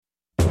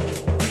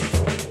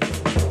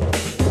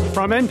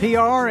From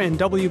NPR and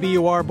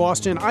WBUR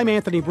Boston, I'm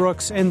Anthony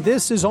Brooks, and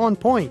this is On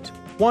Point.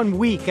 1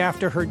 week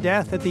after her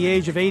death at the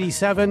age of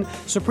 87,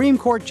 Supreme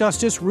Court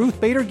Justice Ruth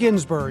Bader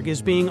Ginsburg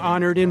is being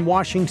honored in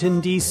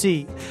Washington,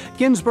 D.C.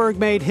 Ginsburg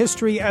made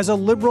history as a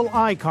liberal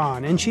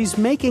icon, and she's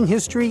making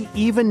history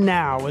even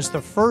now as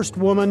the first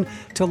woman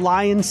to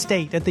lie in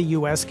state at the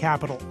U.S.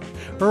 Capitol.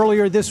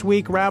 Earlier this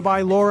week,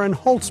 Rabbi Lauren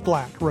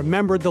Holtzblatt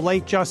remembered the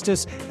late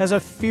justice as a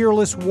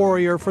fearless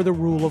warrior for the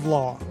rule of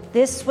law.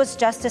 This was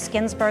Justice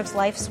Ginsburg's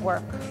life's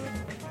work,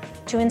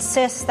 to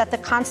insist that the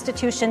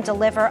Constitution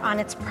deliver on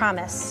its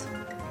promise,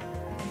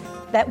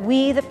 that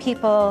we, the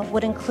people,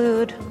 would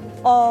include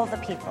all the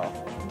people.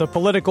 The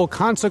political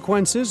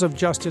consequences of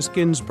Justice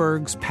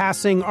Ginsburg's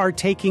passing are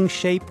taking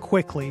shape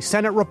quickly.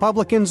 Senate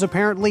Republicans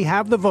apparently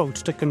have the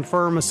votes to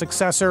confirm a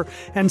successor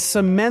and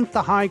cement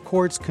the High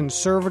Court's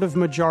conservative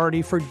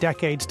majority for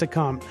decades to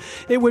come.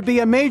 It would be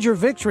a major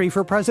victory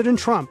for President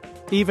Trump,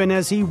 even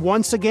as he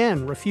once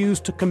again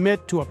refused to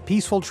commit to a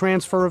peaceful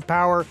transfer of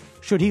power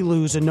should he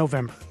lose in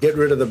November. Get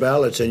rid of the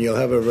ballots and we'll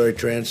have a very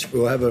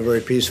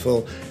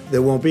peaceful,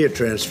 there won't be a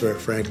transfer,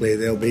 frankly.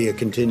 There'll be a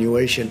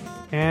continuation.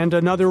 And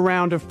another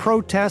round of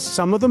protests,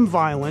 some of them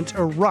violent,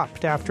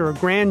 erupt after a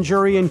grand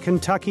jury in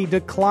Kentucky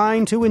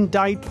declined to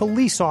indict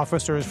police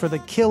officers for the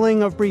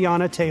killing of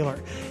Breonna Taylor.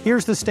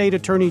 Here's the state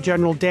attorney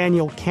general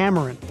Daniel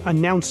Cameron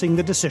announcing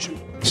the decision.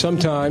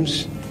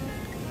 Sometimes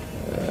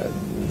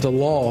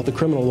the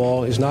criminal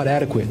law is not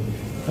adequate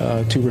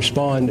to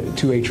respond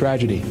to a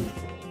tragedy.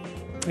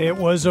 It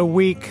was a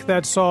week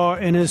that saw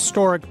an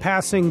historic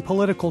passing,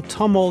 political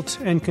tumult,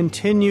 and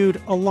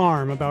continued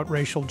alarm about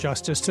racial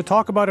justice. To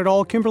talk about it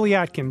all, Kimberly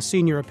Atkins,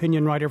 senior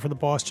opinion writer for the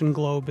Boston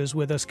Globe, is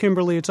with us.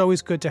 Kimberly, it's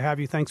always good to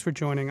have you. Thanks for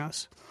joining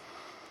us.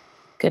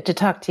 Good to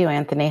talk to you,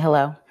 Anthony.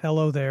 Hello.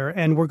 Hello there.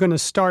 And we're going to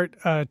start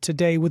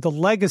today with the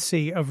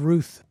legacy of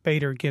Ruth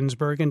Bader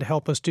Ginsburg. And to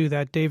help us do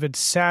that, David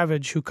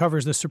Savage, who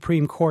covers the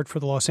Supreme Court for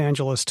the Los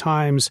Angeles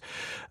Times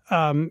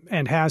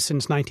and has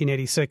since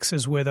 1986,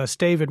 is with us.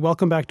 David,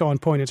 welcome back to On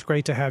Point. It's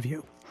great to have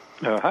you.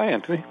 Hi,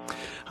 Anthony.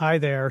 Hi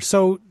there.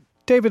 So,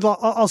 David,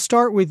 I'll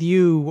start with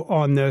you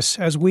on this.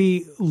 As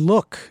we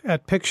look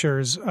at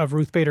pictures of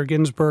Ruth Bader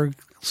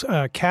Ginsburg's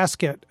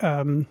casket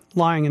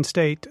lying in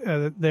state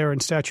there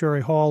in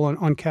Statuary Hall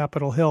on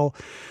Capitol Hill,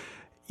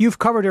 you've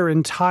covered her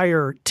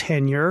entire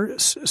tenure.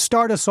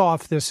 Start us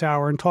off this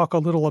hour and talk a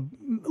little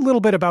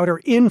bit about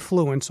her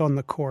influence on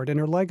the court and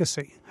her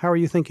legacy. How are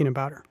you thinking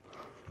about her?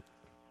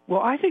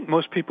 Well, I think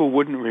most people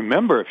wouldn't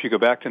remember, if you go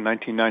back to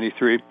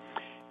 1993,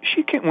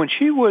 when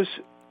she was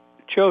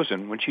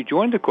chosen, when she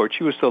joined the court,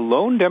 she was the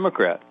lone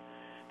Democrat.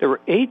 There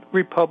were 8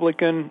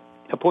 Republican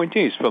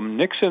appointees, from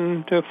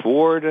Nixon to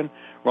Ford and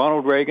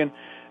Ronald Reagan.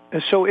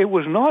 And so it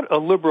was not a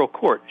liberal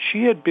court.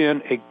 She had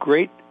been a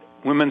great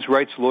women's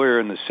rights lawyer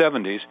in the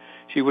 70s.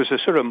 She was a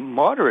sort of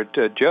moderate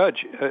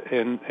judge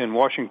in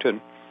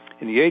Washington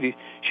in the 80s.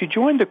 She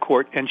joined the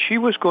court, and she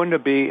was going to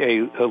be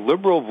a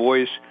liberal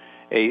voice,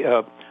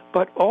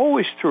 but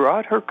always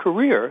throughout her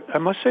career, I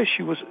must say,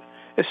 she was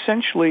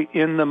essentially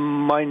in the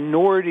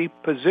minority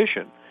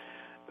position.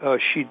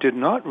 She did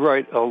not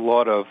write a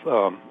lot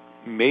of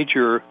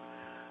major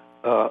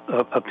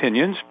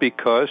opinions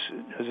because,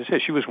 as I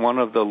said, she was one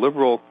of the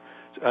liberal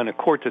on a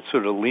court that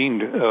sort of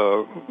leaned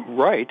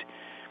right.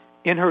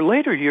 In her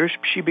later years,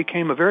 she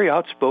became a very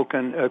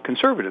outspoken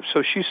conservative.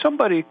 So she's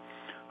somebody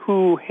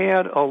who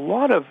had a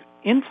lot of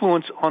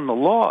influence on the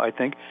law, I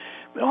think,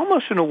 but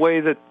almost in a way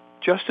that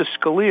Justice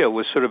Scalia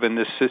was sort of in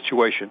this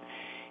situation.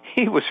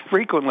 He was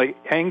frequently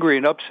angry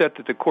and upset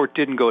that the court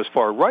didn't go as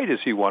far right as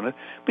he wanted,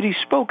 but he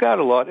spoke out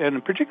a lot,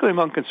 and particularly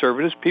among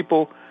conservatives,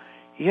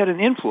 he had an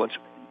influence.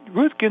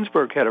 Ruth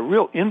Ginsburg had a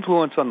real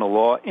influence on the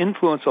law,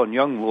 influence on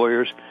young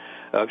lawyers.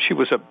 She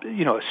was a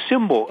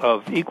symbol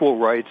of equal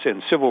rights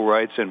and civil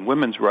rights and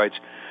women's rights,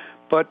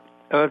 but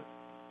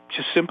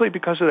just simply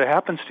because of the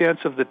happenstance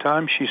of the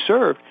time she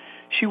served,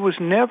 she was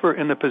never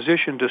in the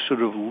position to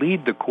sort of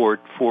lead the court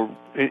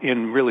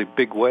in really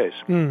big ways.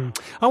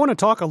 I want to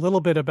talk a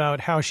little bit about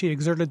how she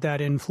exerted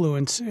that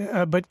influence.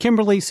 But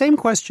Kimberly, same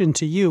question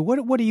to you.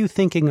 What are you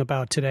thinking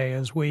about today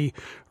as we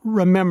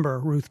remember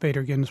Ruth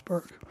Bader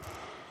Ginsburg?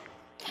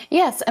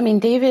 Yes, I mean,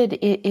 David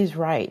is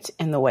right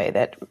in the way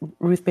that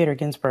Ruth Bader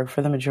Ginsburg,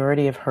 for the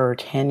majority of her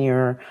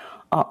tenure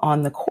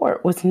on the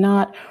court, was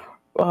not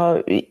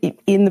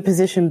in the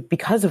position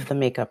because of the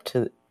makeup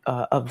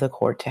of the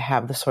court to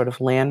have the sort of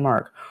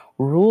landmark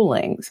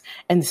rulings.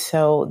 And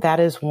so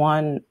that is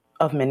one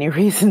of many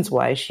reasons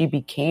why she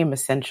became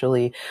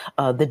essentially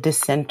the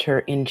dissenter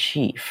in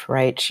chief,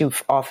 right? She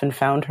often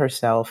found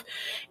herself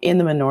in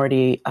the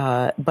minority,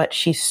 but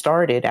she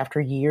started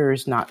after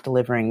years not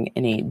delivering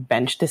any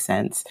bench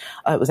dissents.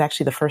 It was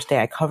actually the first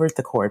day I covered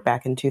the court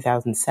back in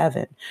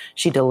 2007.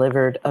 She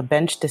delivered a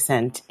bench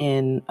dissent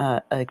in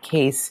a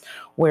case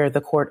where the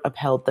court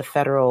upheld the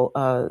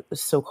federal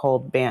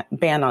so-called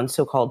ban on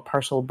so-called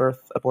partial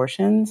birth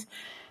abortions.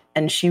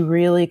 And she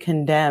really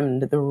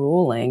condemned the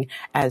ruling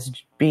as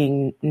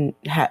being,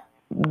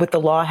 with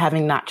the law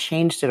having not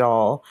changed at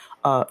all,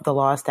 the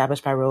law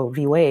established by Roe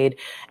v. Wade.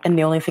 And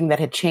the only thing that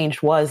had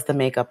changed was the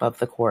makeup of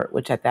the court,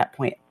 which at that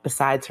point,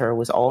 besides her,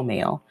 was all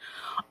male.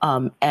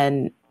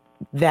 And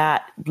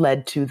that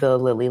led to the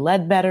Lilly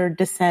Ledbetter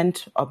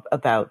dissent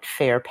about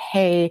fair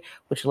pay,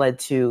 which led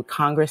to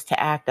Congress to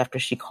act after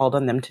she called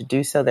on them to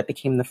do so. That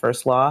became the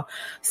first law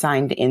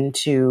signed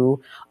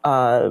into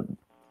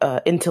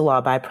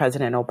law by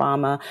President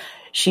Obama.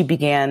 She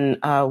began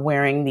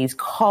wearing these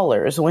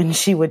collars when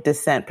she would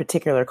dissent,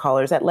 particular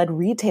collars that led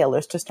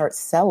retailers to start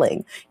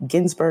selling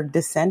Ginsburg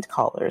dissent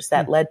collars.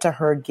 That led to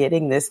her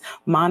getting this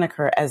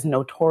moniker as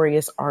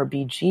Notorious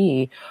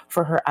RBG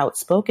for her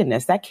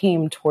outspokenness. That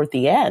came toward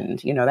the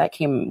end. That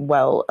came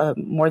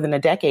more than a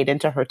decade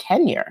into her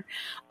tenure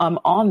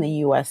on the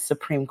U.S.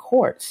 Supreme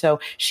Court. So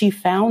she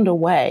found a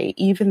way,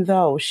 even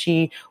though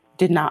she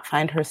did not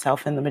find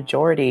herself in the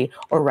majority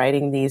or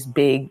writing these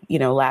big,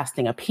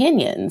 lasting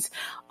opinions.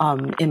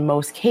 In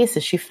most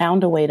cases, she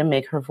found a way to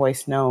make her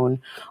voice known,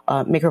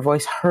 make her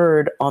voice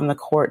heard on the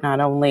court,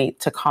 not only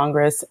to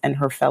Congress and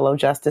her fellow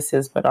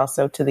justices, but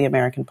also to the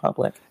American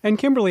public. And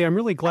Kimberly, I'm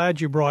really glad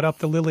you brought up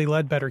the Lilly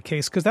Ledbetter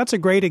case, because that's a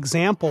great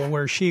example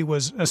where she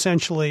was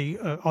essentially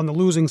on the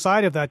losing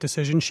side of that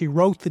decision. She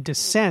wrote the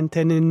dissent,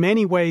 and in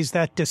many ways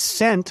that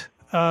dissent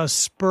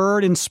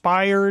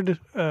inspired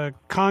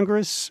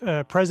Congress,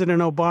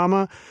 President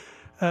Obama,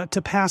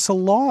 to pass a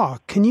law.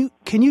 Can you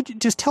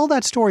just tell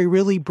that story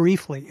really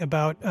briefly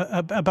about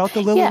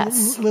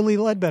the Lilly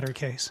Ledbetter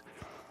case?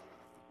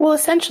 Well,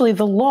 essentially,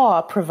 the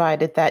law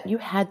provided that you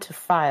had to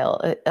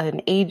file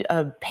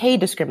a pay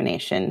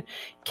discrimination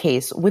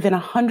case within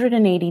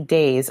 180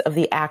 days of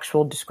the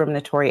actual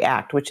discriminatory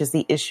act, which is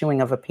the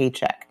issuing of a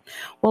paycheck.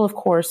 Well, of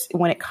course,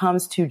 when it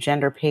comes to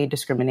gender pay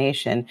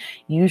discrimination,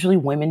 usually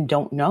women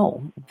don't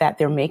know that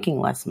they're making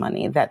less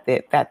money, that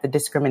the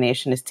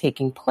discrimination is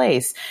taking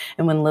place.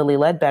 And when Lilly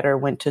Ledbetter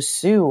went to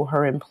sue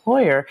her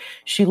employer,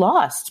 she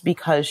lost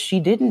because she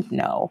didn't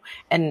know.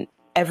 And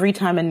every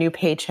time a new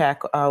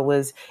paycheck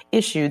was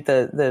issued,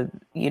 you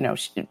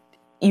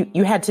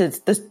had to,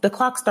 the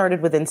clock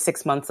started within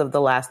 6 months of the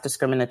last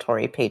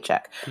discriminatory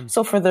paycheck.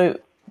 So for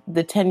the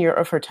tenure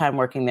of her time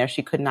working there,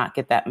 she could not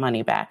get that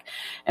money back.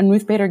 And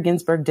Ruth Bader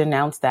Ginsburg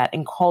denounced that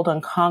and called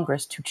on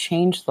Congress to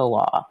change the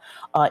law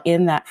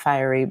in that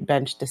fiery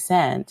bench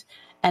dissent.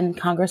 And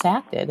Congress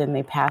acted, and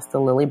they passed the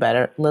Lilly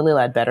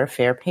Ledbetter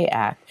Fair Pay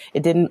Act.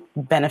 It didn't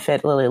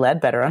benefit Lilly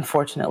Ledbetter,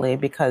 unfortunately,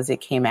 because it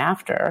came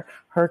after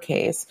her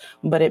case,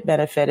 but it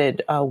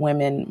benefited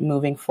women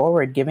moving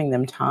forward, giving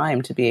them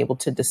time to be able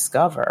to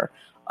discover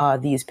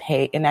these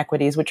pay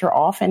inequities, which are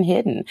often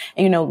hidden.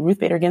 And, Ruth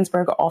Bader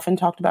Ginsburg often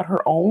talked about her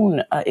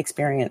own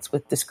experience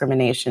with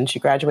discrimination. She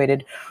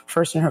graduated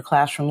first in her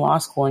class from law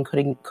school and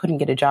couldn't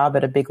get a job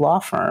at a big law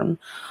firm.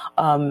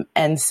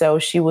 And so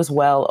she was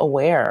well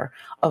aware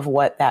of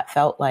what that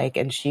felt like,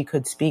 and she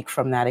could speak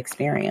from that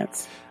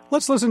experience.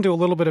 Let's listen to a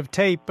little bit of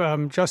tape.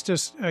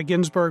 Justice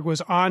Ginsburg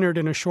was honored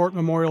in a short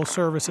memorial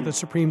service at the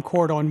Supreme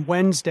Court on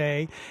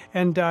Wednesday.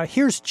 And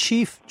here's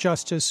Chief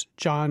Justice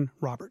John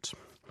Roberts.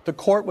 The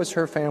court was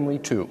her family,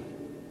 too.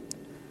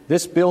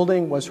 This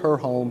building was her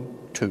home,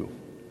 too.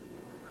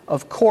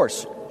 Of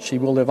course, she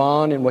will live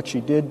on in what she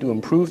did to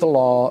improve the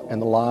law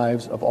and the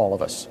lives of all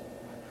of us.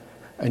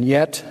 And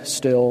yet,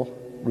 still,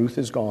 Ruth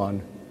is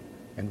gone,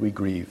 and we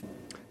grieve.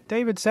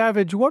 David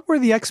Savage, what were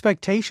the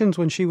expectations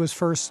when she was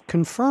first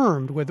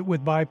confirmed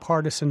with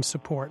bipartisan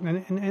support?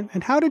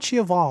 And how did she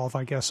evolve,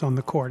 I guess, on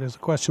the court is the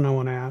question I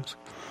want to ask.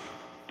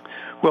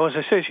 Well, as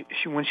I say,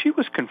 when she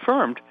was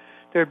confirmed,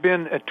 there had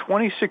been a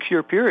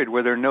 26-year period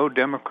where there are no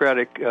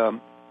Democratic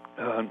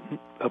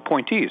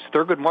appointees.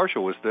 Thurgood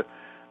Marshall was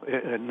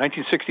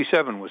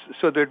 1967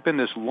 so there had been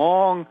this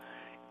long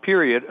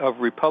period of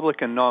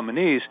Republican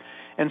nominees,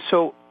 and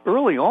so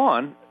early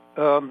on,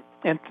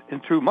 and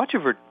through much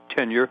of her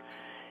tenure,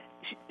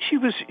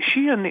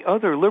 she and the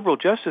other liberal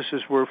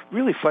justices were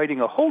really fighting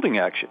a holding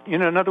action.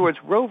 In other words,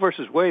 Roe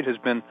versus Wade has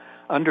been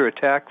under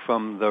attack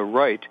from the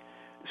right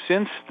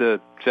since the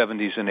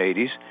 70s and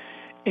 80s.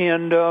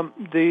 And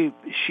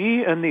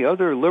she and the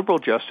other liberal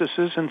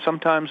justices, and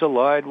sometimes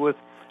allied with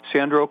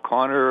Sandra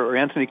O'Connor or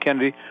Anthony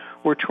Kennedy,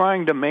 were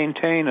trying to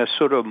maintain a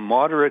sort of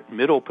moderate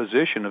middle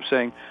position of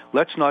saying,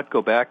 let's not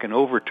go back and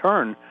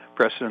overturn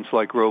precedents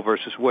like Roe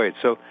versus Wade.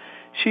 So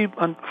she,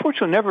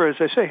 unfortunately, never, as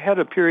I say, had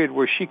a period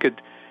where she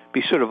could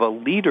be sort of a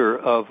leader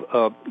of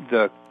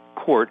the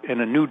court in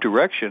a new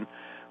direction,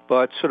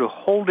 but sort of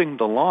holding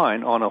the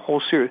line on a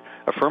whole series.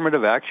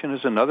 Affirmative action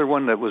is another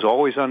one that was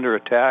always under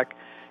attack,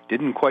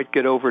 didn't quite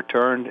get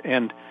overturned,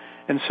 and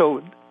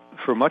so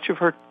for much of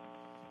her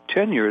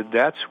tenure,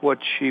 that's what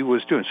she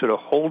was doing, sort of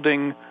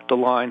holding the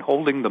line,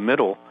 holding the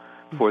middle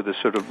for the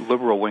sort of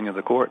liberal wing of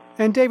the court.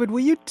 And David, will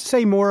you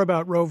say more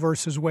about Roe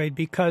versus Wade?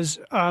 Because,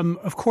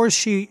 of course,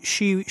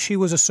 she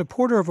was a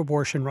supporter of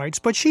abortion rights,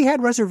 but she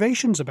had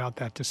reservations about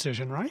that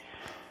decision, right?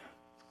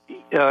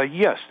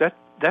 Yes,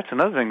 that's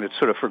another thing that's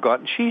sort of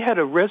forgotten. She had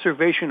a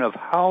reservation of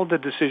how the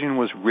decision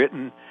was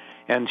written,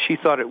 and she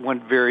thought it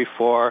went very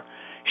far.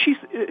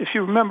 If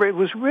you remember, it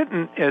was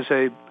written as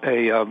a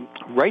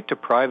right to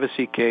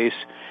privacy case.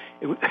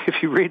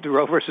 if you read the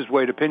Roe versus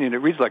Wade opinion, it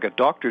reads like a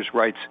doctor's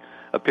rights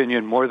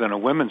opinion more than a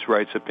women's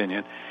rights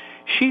opinion.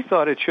 She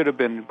thought it should have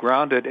been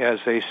grounded as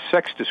a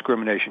sex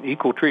discrimination,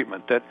 equal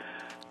treatment, that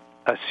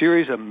a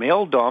series of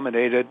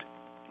male-dominated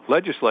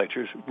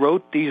legislatures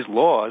wrote these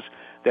laws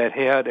that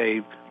had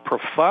a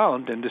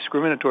profound and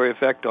discriminatory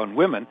effect on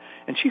women,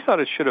 and she thought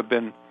it should have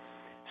been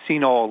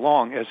seen all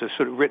along as a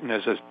sort of written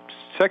as a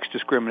sex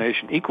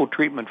discrimination, equal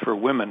treatment for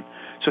women.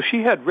 So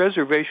she had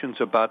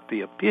reservations about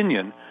the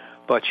opinion,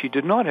 but she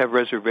did not have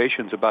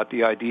reservations about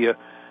the idea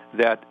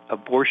that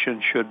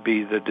abortion should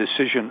be the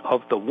decision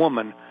of the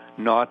woman,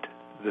 not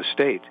the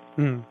state.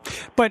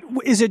 But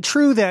is it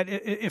true that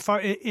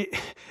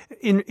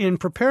in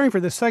preparing for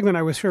this segment,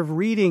 I was sort of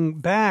reading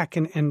back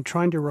and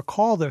trying to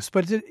recall this,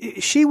 but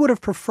she would have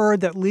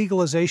preferred that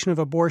legalization of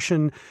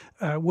abortion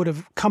would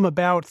have come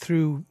about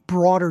through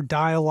broader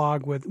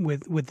dialogue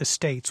with the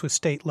states, with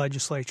state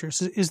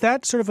legislatures. Is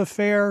that sort of a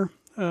fair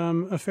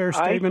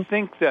statement? I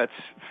think that's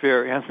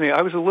fair, Anthony.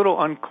 I was a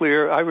little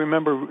unclear. I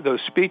remember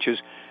those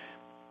speeches.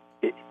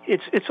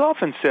 It's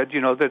often said,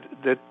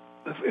 that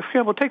for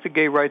example, take the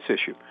gay rights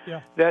issue,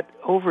 that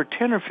over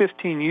 10 or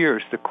 15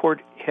 years, the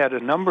court had a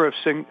number of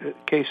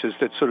cases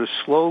that sort of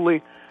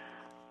slowly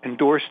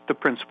endorsed the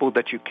principle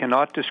that you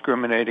cannot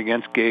discriminate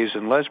against gays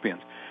and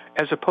lesbians,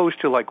 as opposed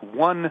to like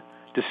one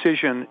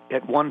decision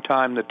at one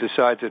time that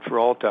decides it for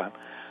all time.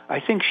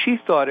 I think she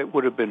thought it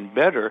would have been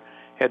better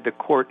had the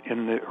court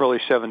in the early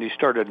 70s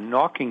started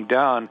knocking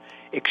down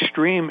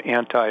extreme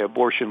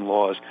anti-abortion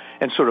laws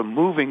and sort of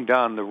moving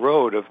down the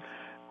road of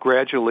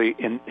gradually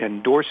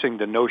endorsing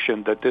the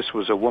notion that this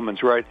was a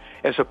woman's right,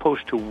 as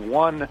opposed to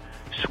one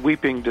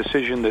sweeping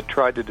decision that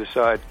tried to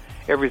decide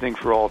everything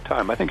for all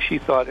time. I think she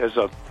thought, as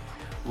a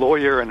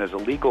lawyer and as a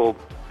legal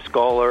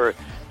scholar,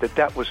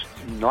 that was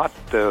not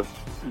the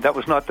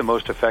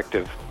most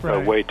effective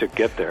way to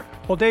get there.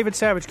 Well, David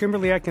Savage,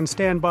 Kimberly Atkins,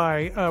 stand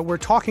by. We're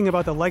talking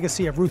about the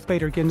legacy of Ruth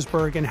Bader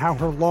Ginsburg and how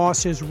her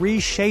loss is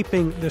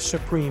reshaping the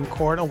Supreme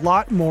Court. A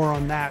lot more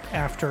on that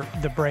after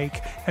the break,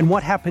 and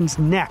what happens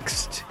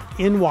next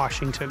in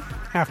Washington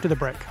after the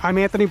break. I'm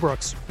Anthony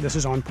Brooks. This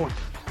is On Point.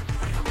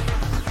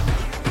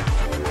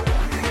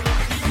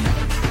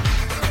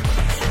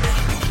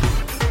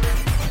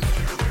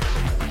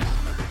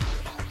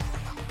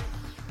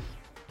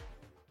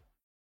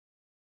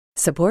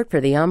 Support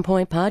for the On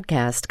Point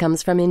podcast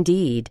comes from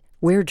Indeed.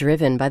 We're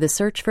driven by the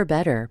search for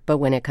better, but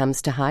when it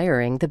comes to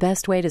hiring, the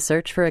best way to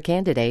search for a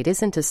candidate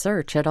isn't to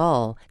search at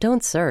all.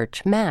 Don't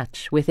search,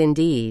 match with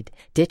Indeed.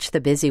 Ditch the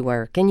busy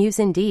work and use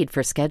Indeed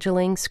for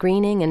scheduling,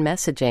 screening, and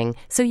messaging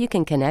so you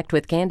can connect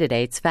with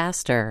candidates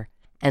faster.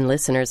 And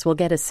listeners will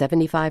get a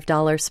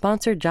 $75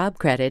 sponsored job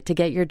credit to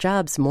get your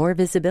jobs more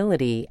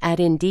visibility at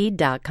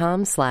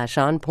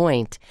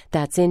Indeed.com/onpoint.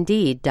 That's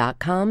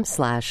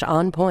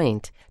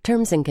Indeed.com/onpoint.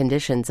 Terms and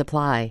conditions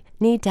apply.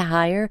 Need to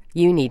hire?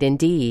 You need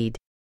Indeed.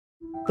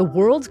 The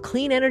world's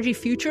clean energy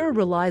future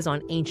relies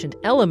on ancient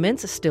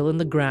elements still in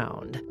the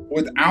ground.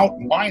 Without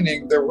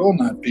mining, there will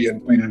not be a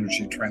clean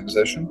energy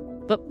transition.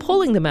 But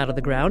pulling them out of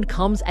the ground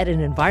comes at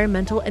an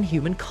environmental and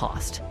human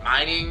cost.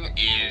 Mining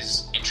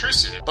is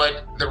intrusive,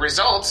 but the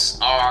results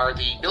are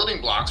the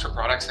building blocks for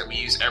products that we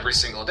use every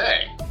single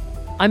day.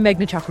 I'm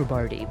Meghna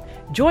Chakrabarti.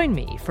 Join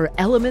me for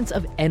Elements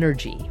of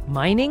Energy,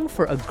 Mining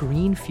for a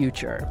Green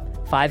Future.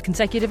 5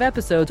 consecutive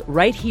episodes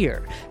right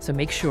here, so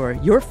make sure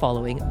you're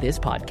following this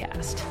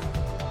podcast.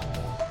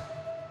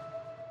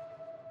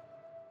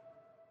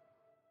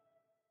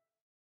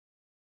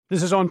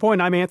 This is On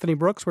Point. I'm Anthony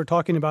Brooks. We're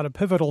talking about a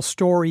pivotal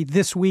story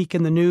this week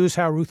in the news,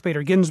 how Ruth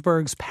Bader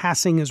Ginsburg's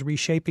passing is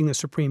reshaping the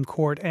Supreme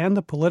Court and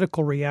the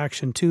political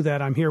reaction to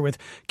that. I'm here with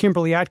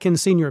Kimberly Atkins,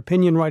 senior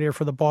opinion writer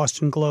for the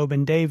Boston Globe,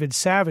 and David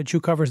Savage, who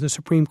covers the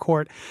Supreme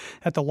Court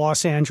at the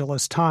Los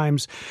Angeles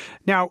Times.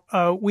 Now,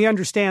 we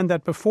understand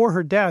that before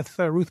her death,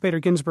 Ruth Bader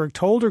Ginsburg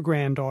told her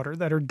granddaughter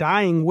that her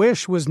dying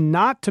wish was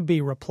not to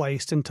be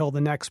replaced until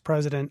the next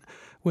president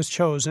was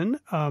chosen.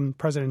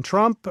 President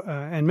Trump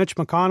and Mitch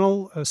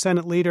McConnell,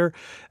 Senate leader,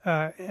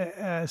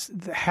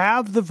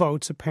 have the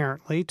votes,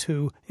 apparently,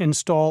 to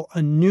install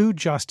a new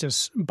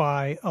justice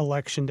by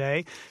Election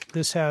Day.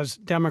 This has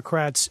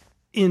Democrats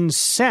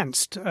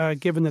incensed,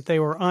 given that they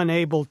were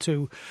unable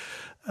to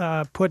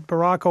put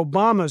Barack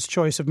Obama's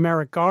choice of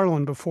Merrick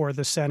Garland before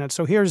the Senate.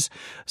 So here's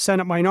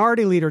Senate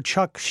Minority Leader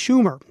Chuck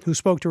Schumer, who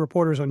spoke to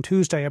reporters on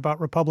Tuesday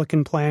about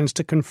Republican plans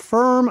to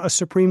confirm a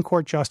Supreme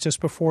Court justice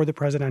before the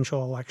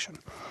presidential election.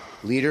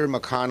 Leader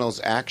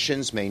McConnell's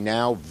actions may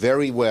now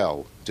very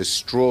well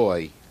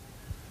destroy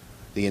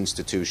the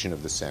institution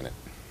of the Senate.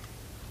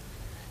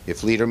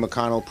 If Leader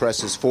McConnell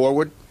presses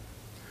forward,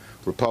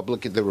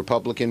 the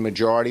Republican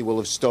majority will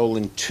have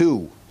stolen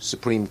 2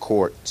 Supreme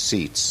Court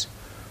seats,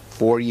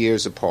 4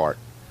 years apart,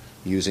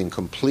 using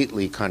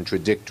completely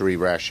contradictory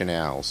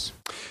rationales.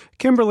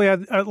 Kimberly,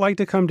 I'd like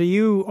to come to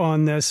you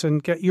on this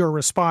and get your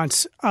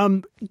response.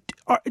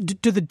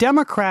 Do the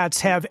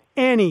Democrats have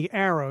any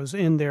arrows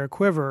in their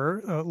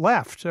quiver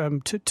left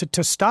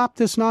to stop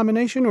this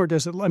nomination, or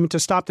does it? To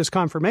stop this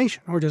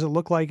confirmation, or does it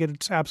look like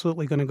it's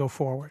absolutely going to go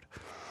forward?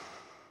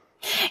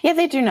 Yeah,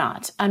 they do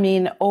not. I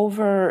mean,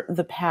 over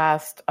the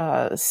past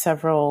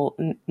several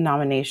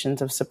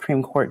nominations of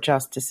Supreme Court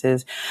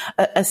justices,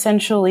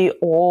 essentially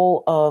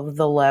all of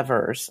the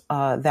levers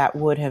that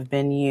would have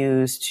been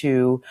used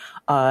to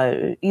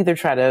either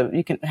try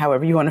to,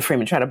 however you want to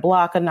frame it, try to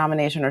block a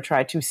nomination or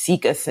try to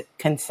seek a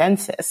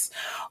consensus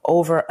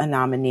over a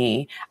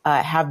nominee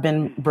have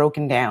been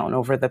broken down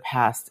over the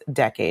past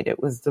decade.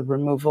 It was the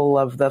removal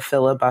of the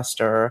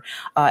filibuster,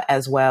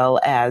 as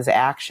well as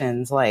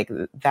actions like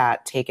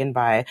that taken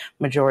by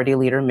Majority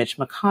Leader Mitch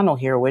McConnell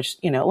here, which,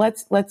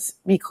 let's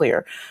be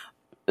clear.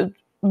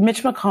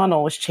 Mitch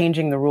McConnell was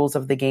changing the rules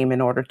of the game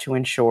in order to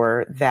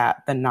ensure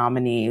that the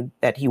nominee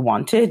that he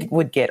wanted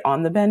would get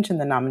on the bench and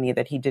the nominee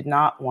that he did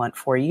not want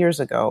 4 years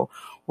ago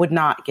would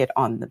not get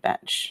on the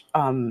bench.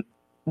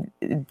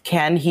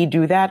 Can he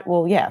do that?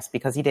 Well, yes,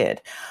 because he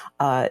did.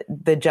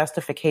 The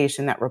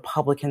justification that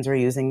Republicans are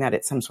using, that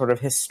it's some sort of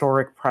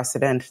historic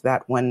precedent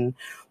that when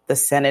the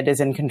Senate is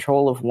in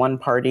control of one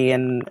party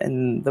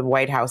and the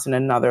White House in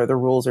another, the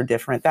rules are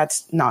different.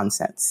 That's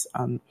nonsense.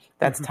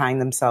 That's tying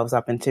themselves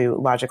up into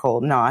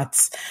logical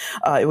knots.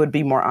 It would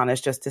be more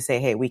honest just to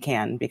say, hey, we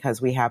can,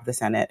 because we have the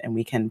Senate and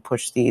we can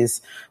push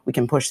this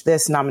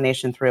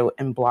nomination through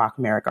and block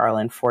Merrick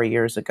Garland 4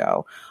 years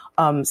ago.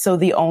 So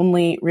the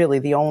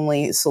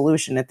only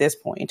solution at this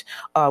point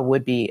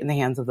would be in the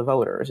hands of the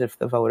voters. If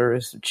the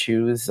voters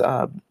choose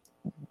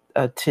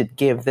to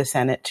give the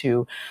Senate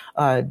to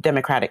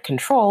Democratic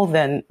control,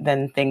 then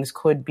things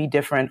could be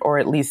different, or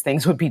at least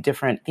things would be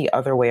different the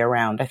other way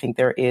around. I think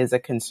there is a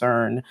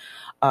concern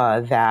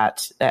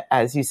that,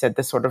 as you said,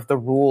 the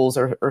rules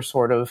are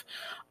sort of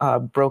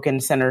broken.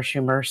 Senator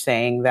Schumer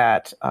saying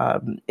that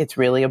it's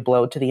really a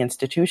blow to the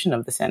institution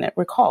of the Senate.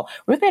 Recall,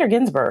 Ruth Bader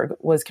Ginsburg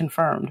was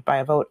confirmed by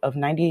a vote of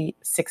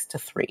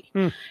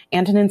 96-3.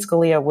 Antonin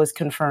Scalia was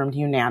confirmed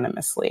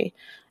unanimously.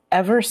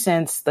 Ever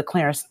since the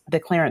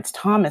Clarence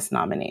Thomas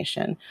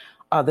nomination,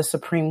 the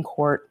Supreme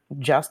Court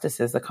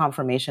justices, the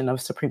confirmation of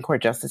Supreme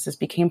Court justices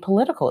became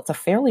political. It's a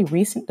fairly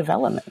recent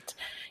development.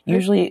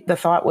 Usually the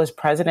thought was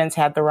presidents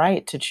had the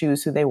right to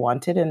choose who they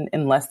wanted, and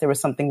unless there was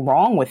something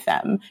wrong with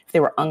them, if they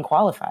were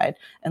unqualified,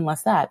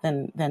 unless that,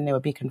 then they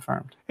would be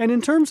confirmed. And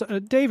in terms,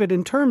 David,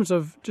 in terms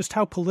of just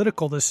how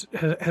political this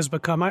has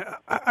become,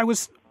 I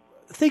was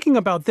thinking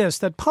about this,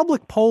 that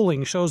public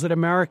polling shows that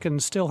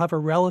Americans still have a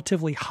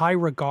relatively high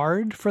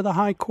regard for the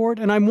High Court.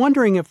 And I'm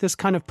wondering if this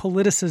kind of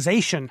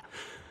politicization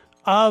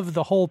of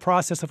the whole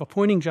process of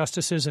appointing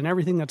justices and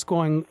everything that's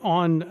going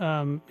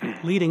on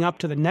leading up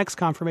to the next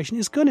confirmation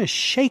is going to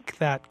shake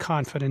that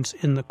confidence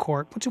in the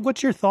court.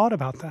 What's your thought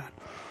about that?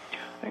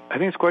 I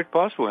think it's quite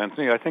possible,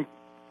 Anthony. I think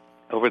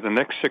over the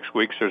next 6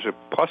 weeks, there's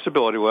a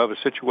possibility we'll have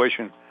a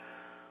situation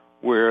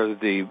where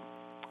the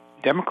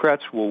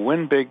Democrats will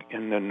win big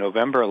in the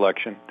November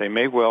election. They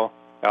may well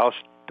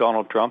oust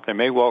Donald Trump. They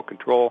may well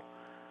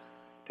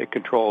take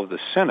control of the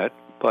Senate,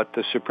 but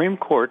the Supreme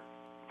Court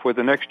for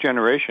the next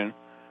generation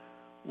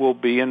will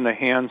be in the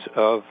hands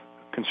of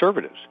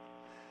conservatives.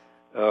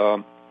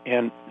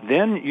 And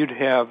then you'd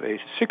have a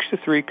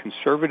 6-3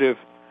 conservative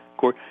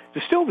court.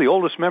 Still, the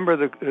oldest member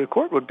of the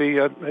court would be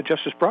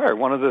Justice Breyer,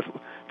 one of the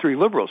three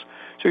liberals.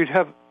 So you'd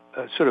have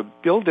a sort of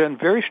built-in,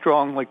 very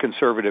strongly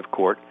conservative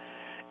court.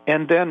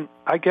 And then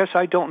I guess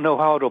I don't know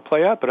how it'll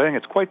play out, but I think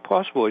it's quite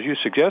possible, as you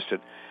suggested,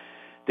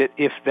 that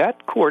if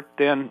that court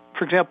then,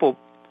 for example,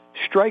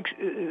 strikes,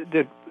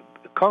 that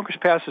Congress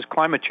passes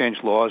climate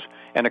change laws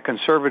and a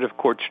conservative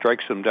court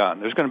strikes them down,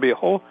 there's going to be a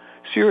whole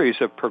series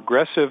of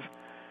progressive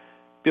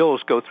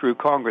bills go through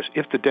Congress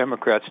if the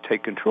Democrats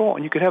take control.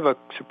 And you could have a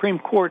Supreme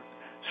Court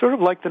sort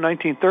of like the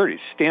 1930s,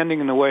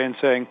 standing in the way and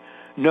saying,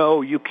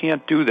 no, you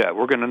can't do that.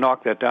 We're going to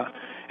knock that down.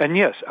 And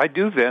yes, I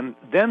do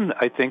then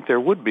I think there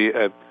would be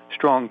a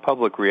strong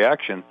public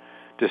reaction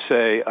to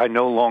say,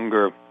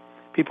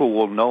 people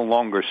will no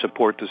longer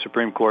support the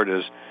Supreme Court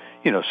as,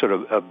 sort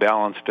of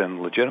balanced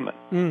and legitimate.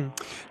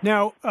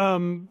 Now,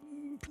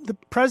 the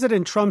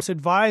President Trump's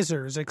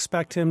advisors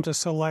expect him to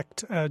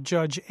select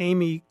Judge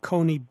Amy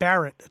Coney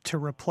Barrett to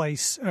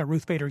replace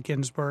Ruth Bader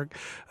Ginsburg.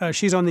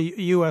 She's on the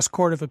U.S.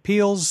 Court of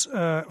Appeals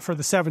for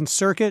the Seventh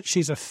Circuit.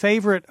 She's a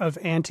favorite of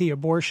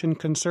anti-abortion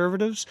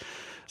conservatives.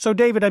 So,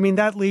 David, I mean,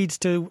 that leads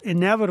to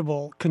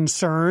inevitable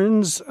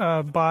concerns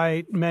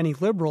by many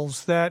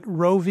liberals that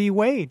Roe v.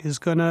 Wade is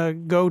going to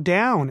go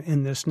down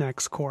in this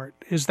next court.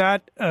 Is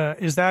that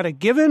a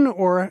given,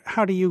 or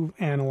how do you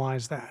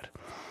analyze that?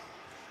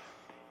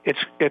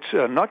 It's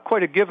not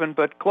quite a given,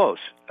 but close.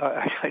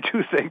 I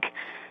do think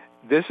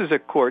this is a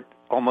court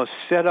almost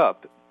set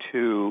up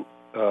to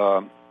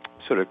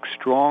sort of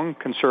strong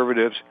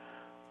conservatives,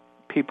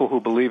 people who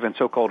believe in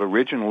so-called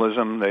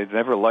originalism. They've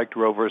never liked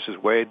Roe versus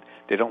Wade.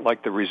 They don't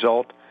like the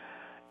result.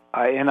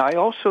 And I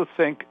also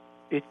think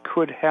it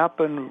could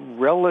happen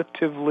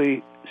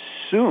relatively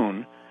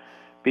soon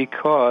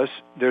because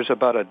there's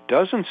about a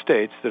dozen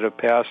states that have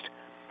passed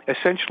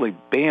essentially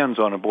bans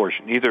on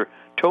abortion, either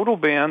total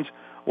bans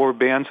or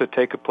bans that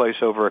take place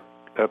over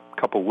a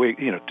couple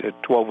weeks,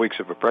 12 weeks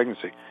of a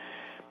pregnancy.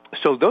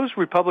 So those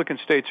Republican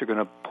states are going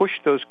to push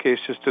those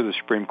cases to the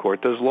Supreme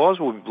Court. Those laws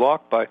will be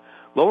blocked by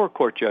lower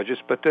court judges,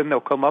 but then they'll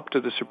come up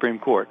to the Supreme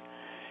Court.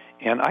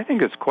 And I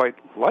think it's quite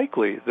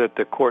likely that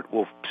the court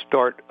will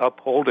start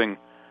upholding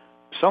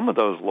some of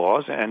those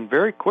laws, and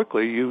very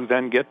quickly you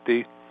then get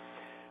the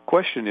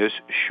question is,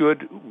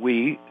 should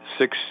we,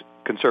 6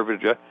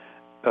 conservative judges,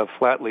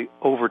 flatly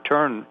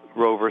overturn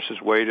Roe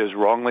versus Wade as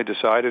wrongly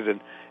decided and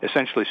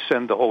essentially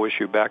send the whole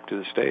issue back to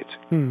the states?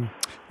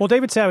 Well,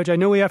 David Savage, I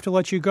know we have to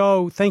let you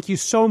go. Thank you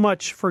so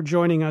much for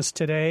joining us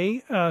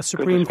today.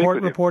 Supreme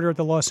Court reporter at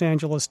the Los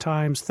Angeles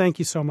Times. Thank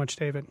you so much,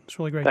 David. It's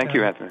really great. Thank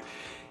you, Anthony.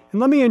 And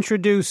let me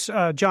introduce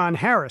John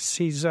Harris.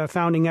 He's a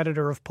founding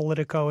editor of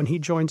Politico, and he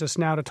joins us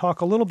now to talk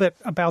a little bit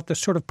about the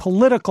sort of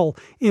political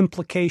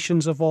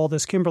implications of all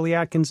this. Kimberly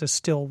Atkins is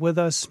still with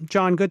us.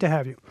 John, good to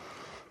have you.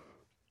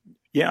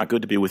 Yeah,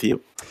 good to be with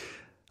you.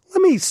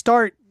 Let me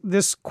start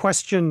this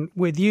question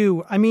with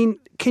you. I mean,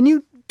 can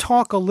you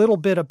talk a little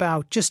bit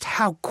about just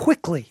how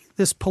quickly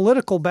this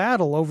political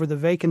battle over the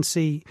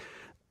vacancy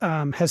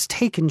has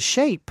taken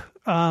shape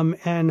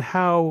and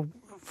how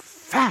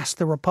fast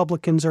the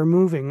Republicans are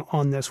moving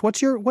on this?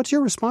 What's your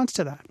response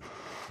to that?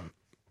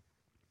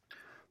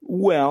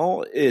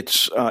 Well,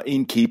 it's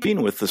in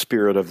keeping with the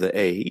spirit of the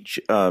age.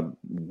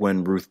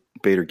 When Ruth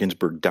Bader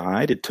Ginsburg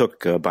died, it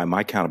took, by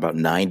my count, about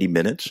 90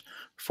 minutes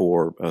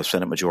for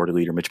Senate Majority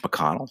Leader Mitch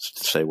McConnell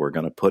to say we're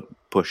going to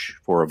push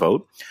for a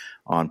vote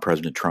on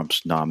President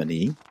Trump's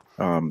nominee.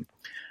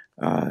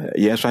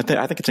 Yes, I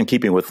think it's in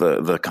keeping with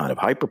the kind of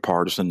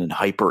hyper-partisan and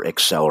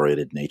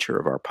hyper-accelerated nature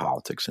of our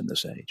politics in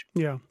this age.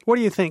 Yeah. What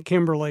do you think,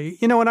 Kimberly?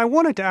 You know, and I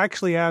wanted to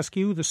actually ask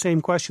you the same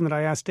question that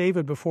I asked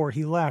David before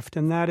he left,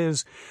 and that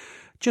is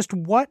just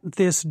what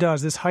this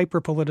does, this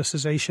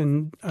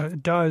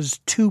hyper-politicization does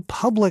to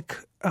public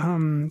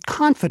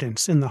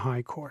confidence in the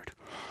high court.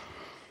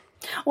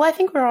 Well, I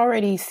think we're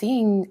already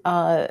seeing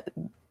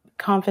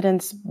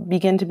confidence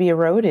begin to be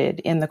eroded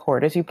in the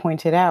court. As you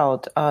pointed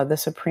out, the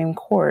Supreme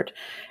Court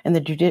and the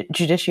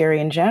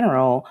judiciary in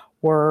general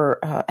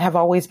have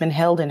always been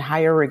held in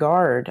higher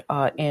regard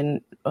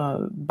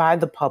by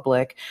the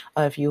public,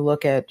 if you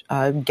look at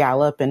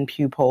Gallup and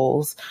Pew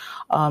polls,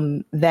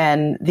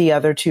 than the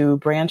other two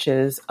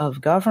branches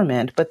of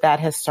government. But that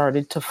has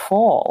started to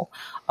fall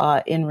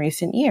in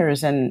recent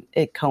years. And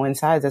it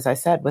coincides, as I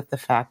said, with the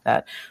fact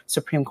that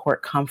Supreme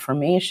Court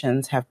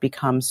confirmations have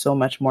become so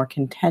much more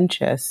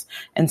contentious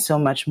and so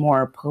much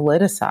more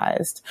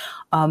politicized.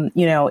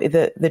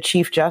 The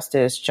Chief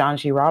Justice, John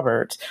G.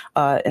 Roberts,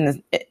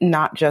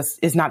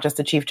 is not just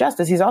the Chief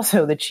Justice, he's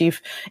also the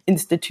chief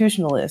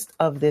institutionalist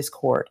of this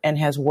court and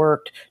has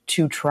worked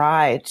to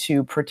try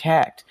to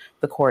protect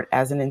the court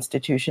as an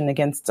institution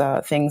against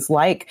things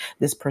like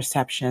this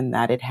perception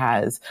that it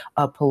has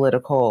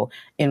political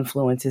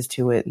influences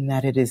to it and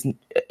that it is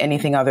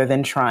anything other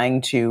than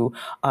trying to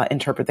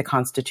interpret the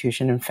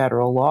Constitution and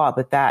federal law.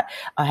 But that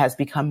has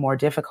become more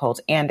difficult.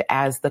 And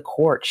as the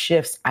court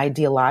shifts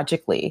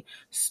ideologically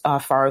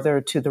farther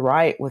to the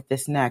right with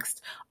this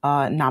next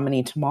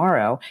nominee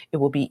tomorrow, it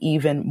will be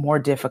even more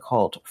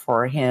difficult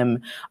for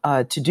him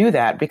to do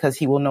that because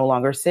he will no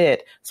longer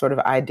sit sort of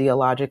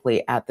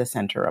ideologically at the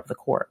center of the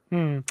court.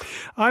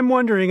 I'm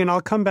wondering, and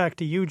I'll come back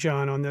to you,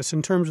 John, on this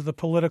in terms of the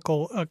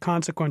political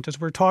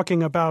consequences. We're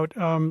talking about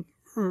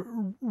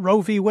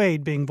Roe v.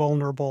 Wade being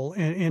vulnerable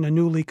in a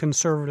newly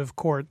conservative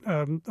court.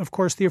 Of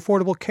course, the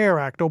Affordable Care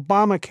Act,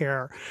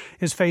 Obamacare,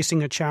 is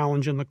facing a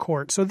challenge in the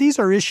court. So these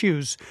are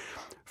issues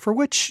for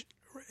which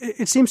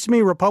it seems to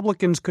me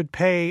Republicans could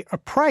pay a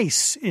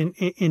price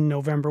in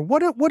November.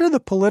 What's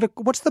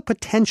the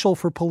potential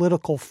for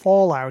political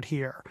fallout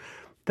here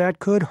that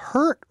could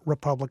hurt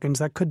Republicans,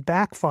 that could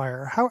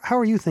backfire? How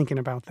are you thinking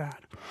about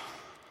that?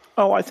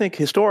 Oh, I think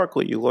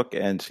historically you look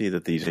and see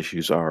that these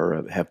issues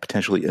have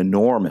potentially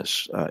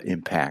enormous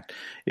impact.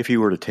 If you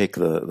were to take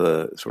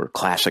the sort of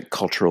classic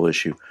cultural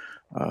issue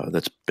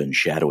that's been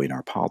shadowing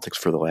our politics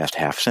for the last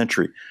half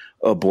century,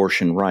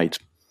 abortion rights,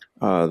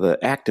 the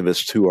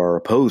activists who are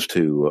opposed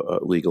to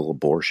legal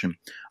abortion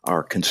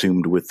are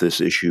consumed with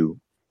this issue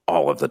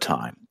all of the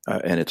time,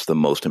 and it's the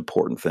most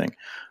important thing.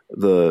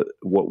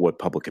 What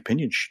public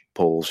opinion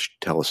polls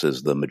tell us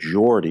is the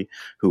majority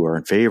who are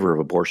in favor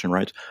of abortion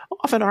rights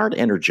often aren't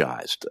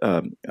energized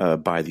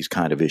by these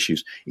kind of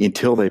issues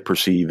until they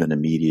perceive an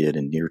immediate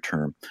and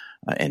near-term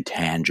and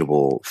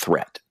tangible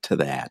threat to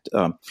that.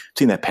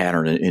 Seen that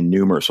pattern in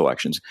numerous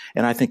elections,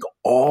 and I think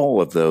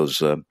all of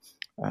those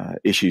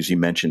issues you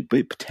mentioned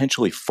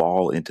potentially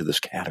fall into this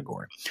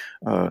category.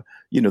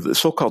 The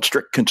so-called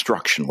strict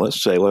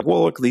constructionalists say, like,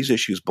 well, look, these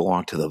issues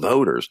belong to the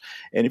voters.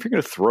 And if you're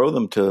going to throw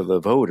them to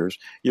the voters,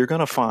 you're going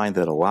to find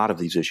that a lot of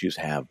these issues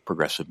have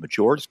progressive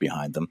majorities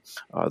behind them.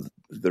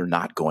 They're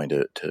not going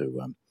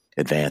to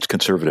advance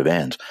conservative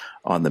ends.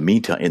 In the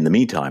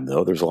meantime,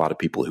 though, there's a lot of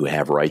people who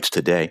have rights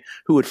today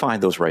who would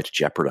find those rights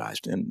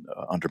jeopardized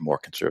under more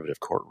conservative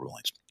court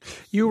rulings.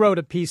 You wrote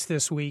a piece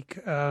this week.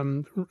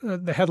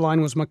 The headline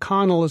was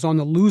 "McConnell is on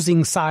the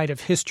losing side of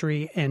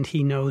history and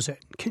he knows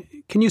it."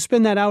 Can you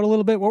spin that out a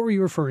little bit? What were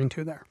you referring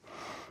to there?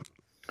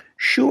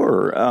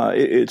 Sure.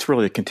 It's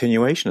really a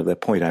continuation of that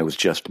point I was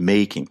just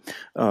making.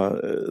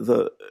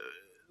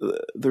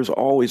 There's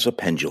always a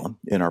pendulum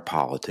in our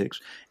politics,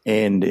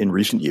 and in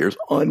recent years,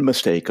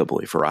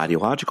 unmistakably, for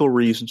ideological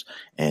reasons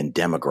and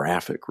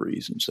demographic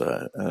reasons,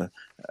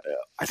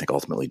 I think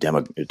ultimately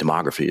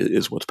demography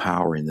is what's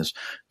powering this.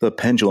 The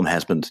pendulum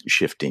has been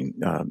shifting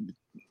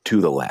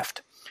to the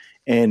left.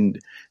 And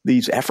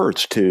these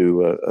efforts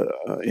to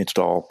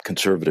install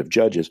conservative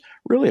judges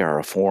really are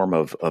a form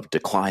of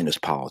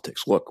declinist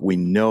politics. Look, we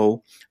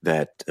know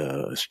that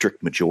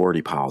strict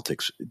majority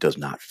politics does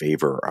not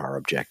favor our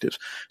objectives.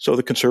 So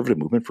the conservative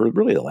movement for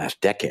really the last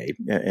decade,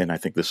 and I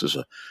think this is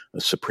a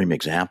supreme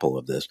example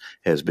of this,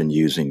 has been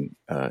using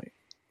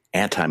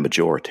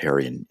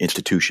anti-majoritarian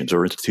institutions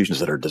or institutions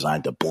that are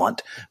designed to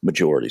blunt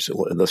majorities.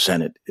 The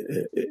Senate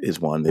is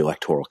one. The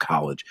Electoral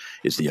College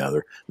is the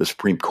other. The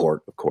Supreme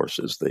Court, of course,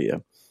 is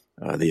the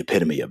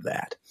epitome of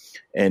that.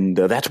 And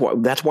that's why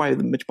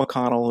Mitch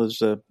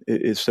McConnell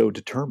is so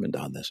determined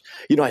on this.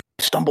 You know, I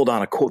stumbled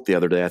on a quote the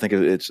other day. I think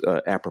it's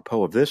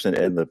apropos of this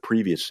and the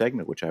previous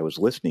segment, which I was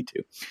listening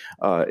to.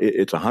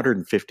 It's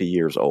 150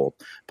 years old,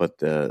 but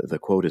the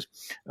quote is,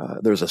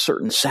 there's a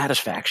certain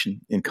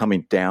satisfaction in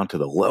coming down to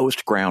the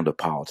lowest ground of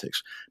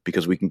politics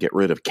because we can get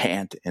rid of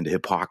cant and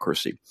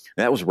hypocrisy. And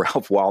that was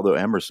Ralph Waldo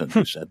Emerson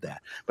who said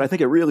that. But I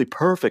think it really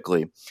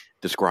perfectly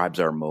describes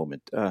our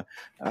moment.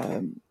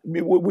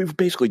 We've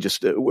basically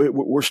just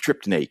we're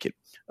stripped naked,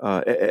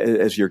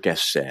 as your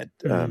guest said.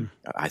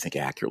 I think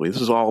accurately.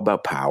 This is all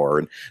about power,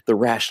 and the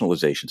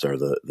rationalizations are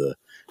the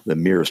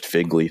merest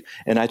fig leaf.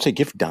 And I'd say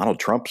give Donald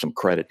Trump some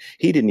credit.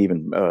 He didn't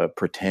even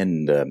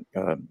pretend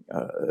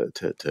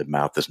to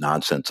mouth this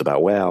nonsense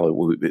about,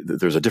 well,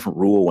 there's a different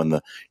rule when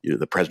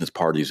the president's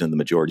party is in the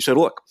majority. He said,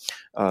 look,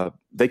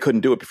 they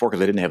couldn't do it before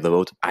because they didn't have the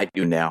votes. I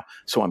do now,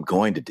 so I'm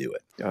going to do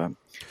it.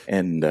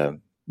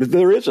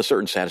 There is a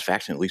certain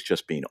satisfaction, at least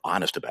just being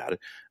honest about it.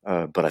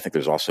 But I think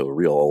there's also a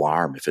real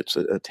alarm if it's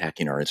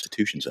attacking our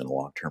institutions in a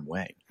long-term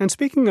way. And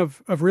speaking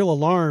of real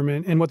alarm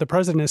and what the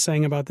president is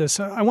saying about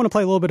this, I want to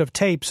play a little bit of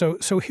tape. So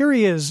here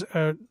he is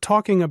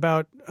talking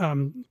about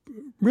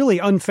really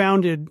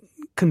unfounded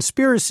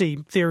conspiracy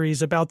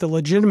theories about the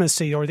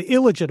legitimacy or the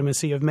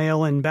illegitimacy of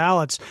mail-in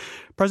ballots.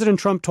 President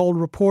Trump told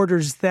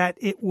reporters that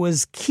it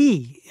was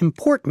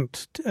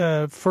important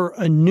for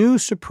a new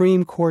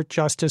Supreme Court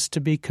justice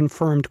to be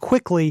confirmed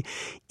quickly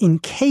in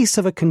case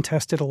of a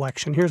contested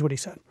election. Here's what he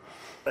said.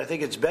 I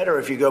think it's better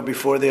if you go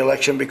before the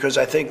election because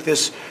I think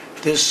this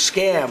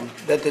scam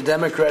that the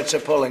Democrats are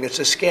pulling, it's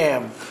a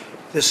scam.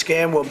 This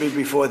scam will be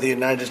before the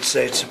United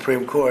States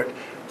Supreme Court.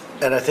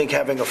 And I think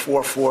having a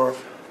 4-4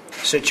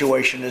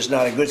 situation is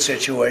not a good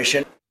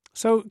situation.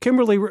 So,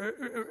 Kimberly,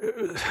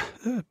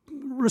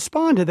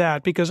 respond to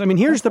that, because, I mean,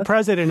 here's the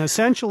president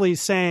essentially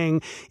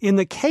saying, in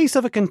the case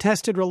of a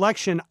contested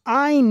election,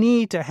 I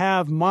need to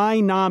have my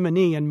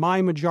nominee and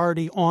my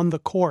majority on the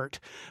court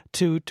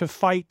to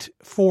fight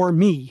for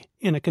me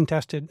in a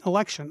contested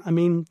election. I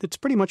mean, that's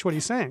pretty much what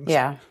he's saying.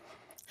 Yeah.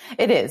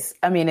 It is.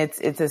 I mean, it's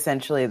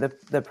essentially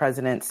the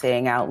president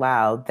saying out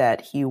loud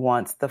that he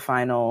wants the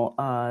final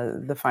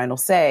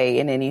say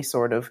in any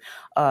sort of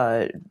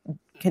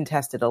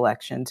contested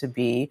election to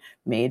be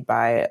made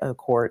by a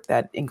court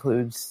that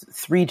includes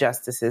 3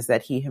 justices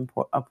that he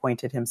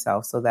appointed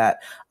himself, so that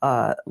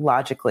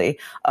logically,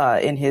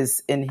 in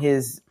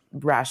his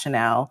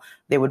rationale,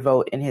 they would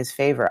vote in his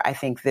favor. I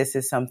think this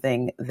is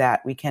something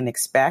that we can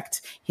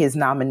expect his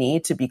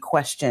nominee to be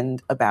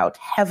questioned about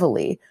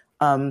heavily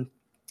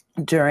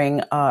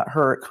during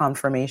her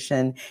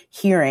confirmation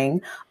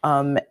hearing,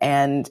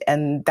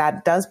 and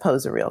that does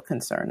pose a real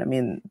concern. I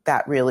mean,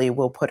 that really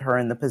will put her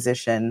in the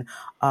position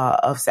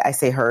of, I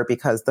say her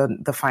because the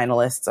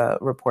finalists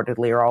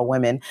reportedly are all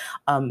women,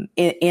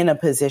 in a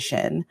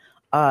position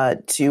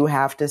to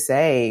have to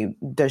say,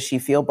 does she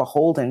feel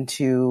beholden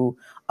to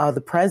the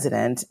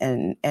president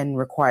and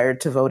required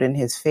to vote in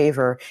his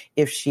favor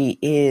if she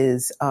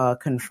is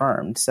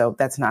confirmed? So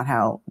that's not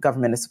how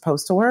government is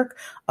supposed to work,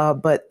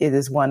 but it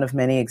is one of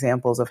many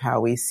examples of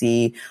how we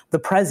see the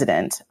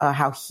president,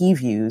 how he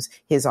views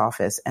his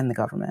office and the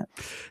government.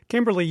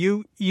 Kimberly,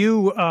 you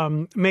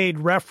made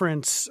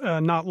reference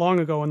not long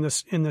ago in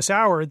this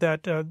hour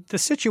that the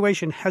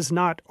situation has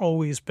not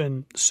always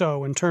been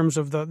so in terms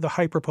of the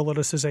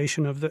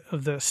hyper-politicization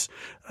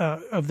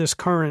of this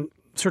current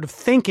sort of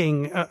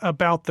thinking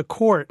about the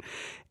court.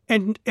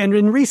 And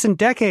in recent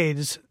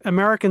decades,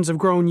 Americans have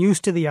grown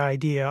used to the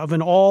idea of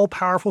an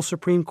all-powerful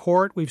Supreme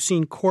Court. We've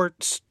seen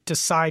courts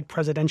decide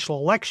presidential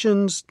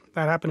elections.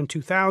 That happened in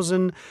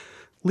 2000,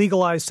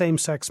 legalize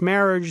same-sex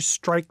marriage,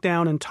 strike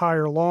down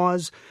entire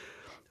laws.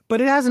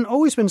 But it hasn't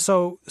always been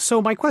so. So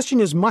my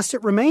question is, must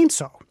it remain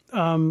so?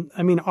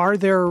 I mean, are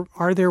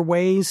there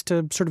ways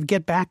to sort of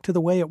get back to the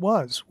way it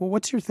was? Well,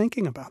 what's your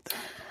thinking about that?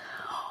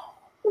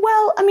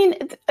 Well, I mean,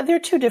 there are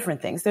 2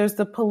 different things. There's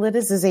the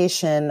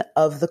politicization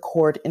of the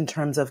court in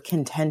terms of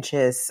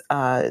contentious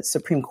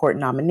Supreme Court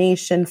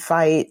nomination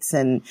fights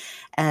and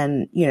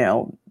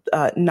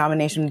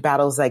nomination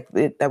battles like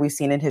that we've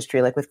seen in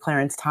history, like with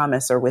Clarence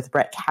Thomas or with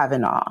Brett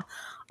Kavanaugh.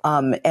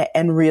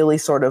 and really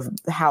sort of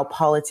how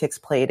politics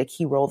played a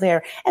key role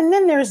there. And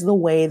then there's the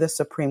way the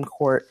Supreme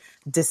Court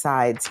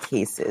decides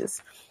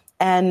cases.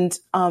 And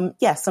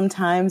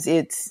sometimes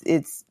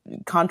it's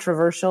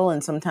controversial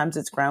and sometimes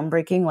it's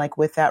groundbreaking, like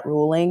with that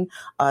ruling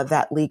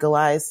that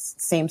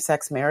legalized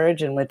same-sex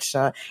marriage, in which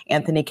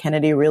Anthony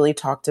Kennedy really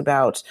talked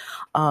about,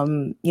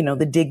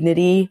 the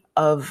dignity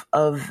of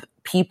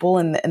people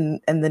and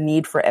the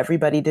need for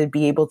everybody to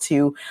be able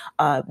to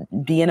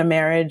be in a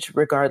marriage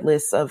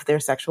regardless of their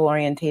sexual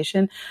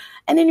orientation.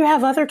 And then you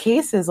have other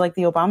cases like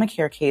the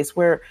Obamacare case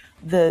where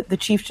the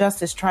Chief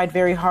Justice tried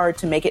very hard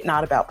to make it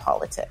not about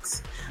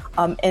politics.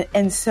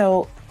 And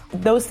so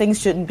those things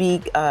shouldn't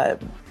be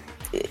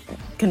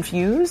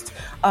confused,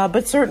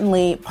 but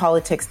certainly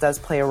politics does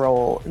play a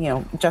role.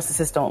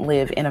 Justices don't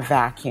live in a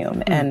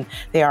vacuum, and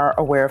they are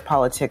aware of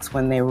politics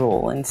when they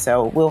rule. And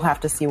so we'll have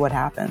to see what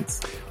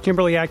happens.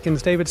 Kimberly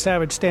Atkins, David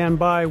Savage, stand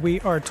by. We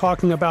are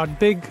talking about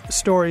big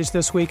stories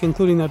this week,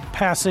 including the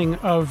passing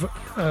of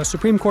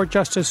Supreme Court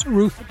Justice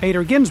Ruth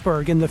Bader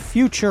Ginsburg and the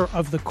future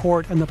of the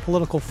court and the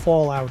political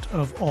fallout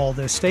of all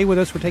this. Stay with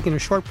us. We're taking a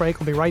short break.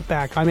 We'll be right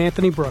back. I'm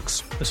Anthony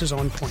Brooks. This is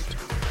On Point.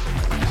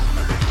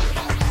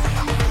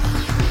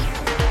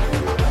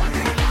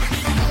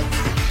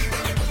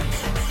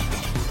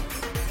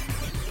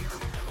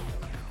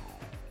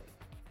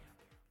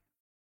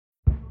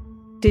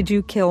 Did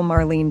you kill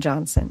Marlene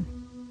Johnson?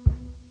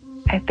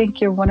 I think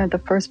you're one of the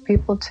first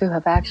people to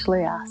have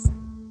actually asked.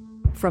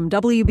 From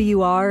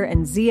WBUR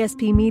and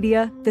ZSP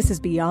Media, this is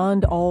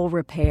Beyond All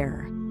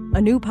Repair, a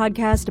new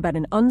podcast about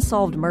an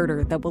unsolved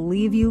murder that will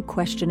leave you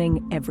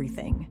questioning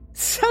everything.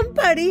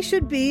 Somebody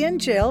should be in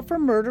jail for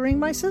murdering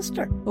my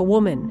sister. A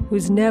woman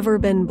who's never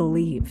been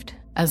believed.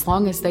 As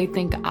long as they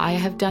think I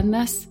have done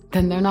this,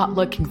 then they're not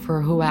looking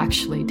for who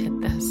actually did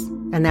this.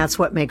 And that's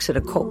what makes it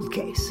a cold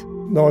case.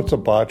 No, it's a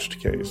botched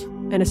case.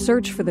 And a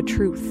search for the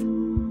truth,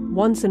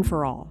 once and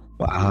for all.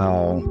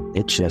 Wow,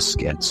 it just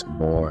gets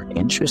more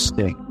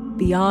interesting.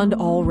 Beyond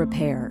All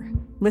Repair.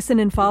 Listen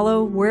and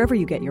follow wherever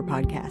you get your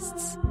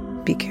podcasts.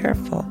 Be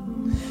careful.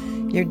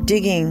 You're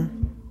digging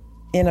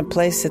in a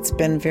place that's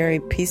been very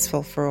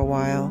peaceful for a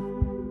while.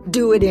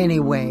 Do it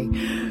anyway.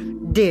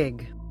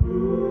 Dig.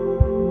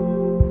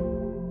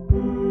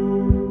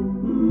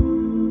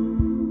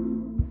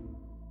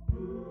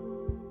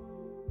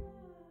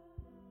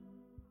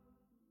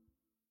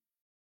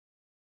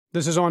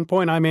 This is On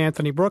Point. I'm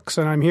Anthony Brooks,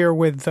 and I'm here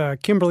with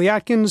Kimberly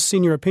Atkins,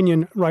 senior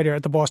opinion writer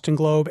at the Boston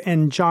Globe,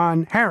 and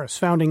John Harris,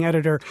 founding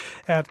editor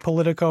at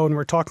Politico. And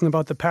we're talking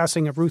about the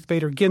passing of Ruth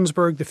Bader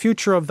Ginsburg, the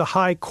future of the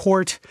high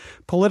court,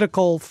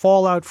 political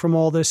fallout from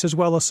all this, as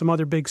well as some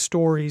other big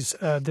stories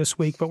this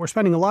week. But we're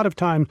spending a lot of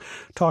time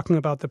talking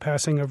about the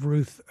passing of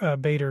Ruth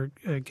Bader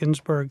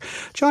Ginsburg.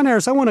 John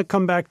Harris, I want to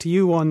come back to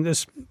you on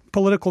this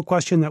political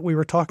question that we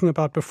were talking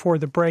about before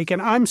the break. And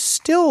I'm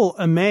still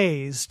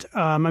amazed.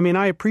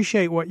 I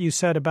appreciate what you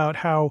said about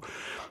how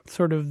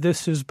sort of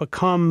this has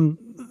become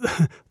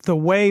the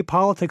way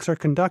politics are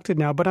conducted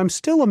now. But I'm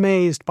still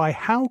amazed by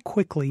how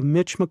quickly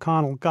Mitch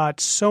McConnell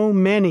got so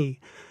many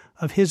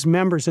of his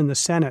members in the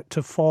Senate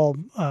to fall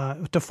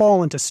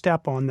into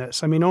step on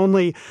this.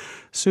 Only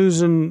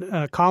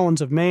Susan Collins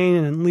of Maine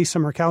and Lisa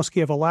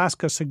Murkowski of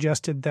Alaska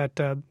suggested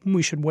that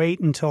we should wait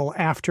until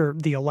after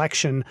the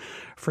election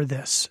for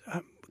this.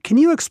 Can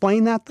you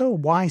explain that, though,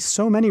 why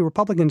so many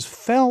Republicans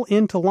fell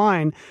into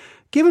line,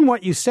 given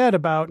what you said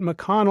about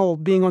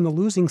McConnell being on the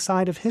losing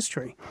side of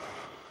history?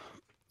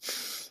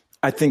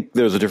 I think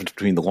there's a difference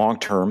between the long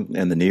term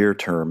and the near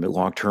term. The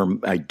long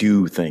term, I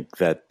do think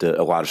that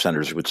a lot of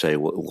senators would say,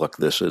 well, look,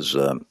 this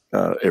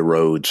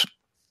erodes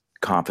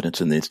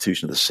confidence in the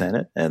institution of the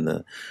Senate and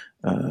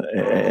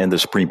the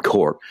Supreme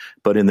Court.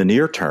 But in the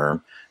near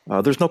term,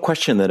 there's no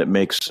question that it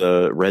makes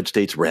red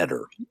states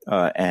redder.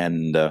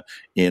 And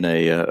in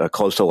a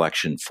close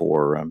election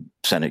for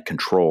Senate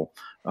control,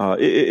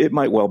 it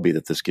might well be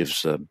that this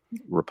gives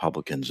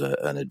Republicans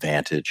an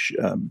advantage.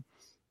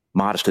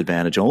 Modest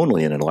advantage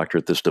only in an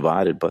electorate this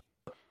divided, but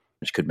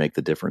which could make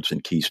the difference in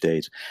key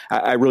states.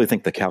 I really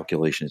think the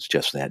calculation is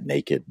just that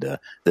naked.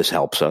 This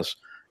helps us,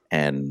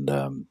 and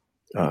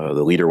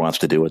the leader wants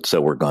to do it,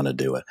 so we're going to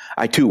do it.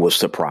 I, too, was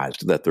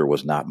surprised that there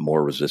was not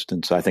more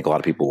resistance. I think a lot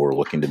of people were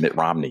looking to Mitt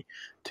Romney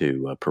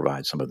to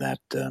provide some of that,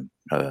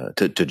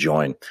 to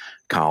join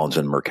Collins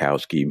and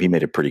Murkowski. He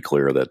made it pretty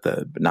clear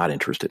that not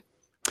interested.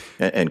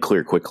 And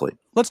clear quickly.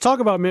 Let's talk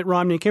about Mitt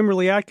Romney.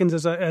 Kimberly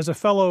Atkins, as a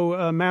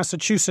fellow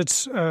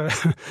Massachusetts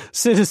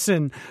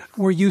citizen,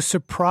 were you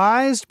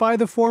surprised by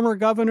the former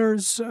governor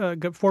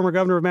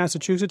of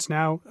Massachusetts,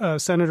 now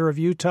senator of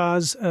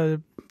Utah's,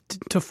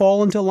 to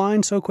fall into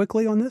line so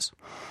quickly on this?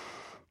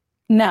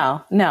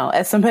 No.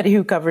 As somebody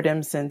who covered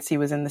him since he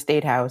was in the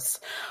State House,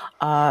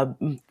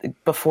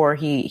 before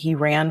he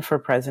ran for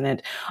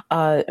president,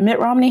 Mitt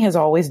Romney has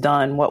always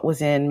done what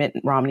was in Mitt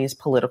Romney's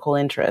political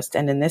interest.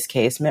 And in this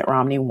case, Mitt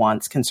Romney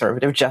wants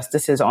conservative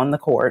justices on the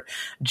court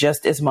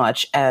just as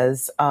much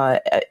as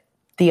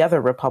the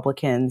other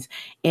Republicans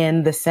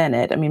in the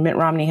Senate. Mitt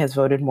Romney has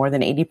voted more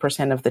than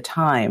 80% of the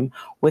time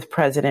with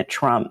President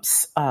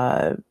Trump's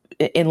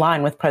in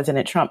line with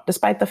President Trump,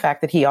 despite the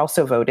fact that he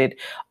also voted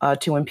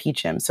to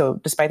impeach him. So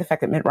despite the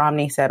fact that Mitt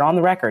Romney said on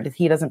the record that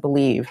he doesn't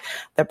believe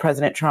that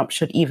President Trump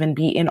should even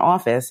be in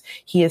office,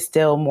 he is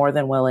still more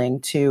than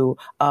willing to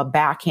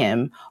back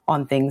him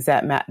on things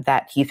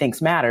that he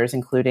thinks matters,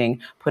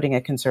 including putting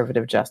a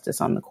conservative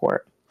justice on the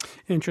court.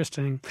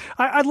 Interesting.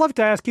 I'd love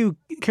to ask you,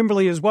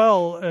 Kimberly, as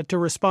well, to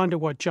respond to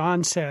what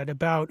John said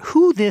about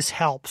who this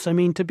helps. I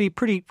mean, to be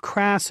pretty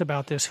crass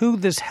about this, who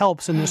this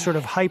helps in this sort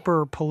of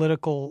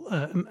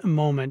hyper-political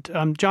moment.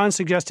 John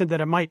suggested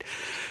that it might...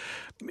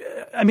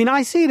 I mean,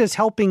 I see it as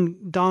helping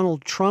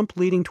Donald Trump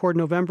leading toward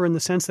November in the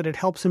sense that it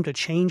helps him to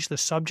change the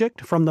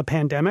subject from the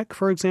pandemic,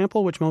 for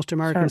example, which most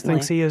Americans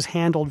think he has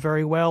handled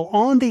very well.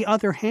 On the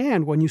other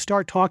hand, when you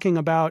start talking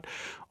about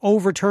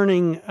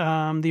overturning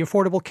the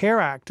Affordable Care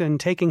Act and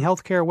taking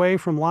health care away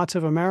from lots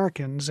of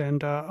Americans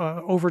and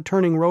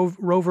overturning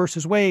Roe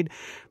versus Wade,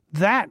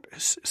 that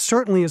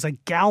certainly is a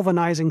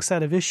galvanizing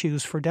set of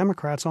issues for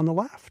Democrats on the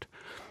left.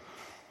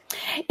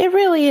 It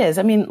really is.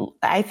 I mean,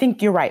 I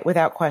think you're right.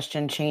 Without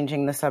question,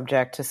 changing the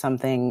subject to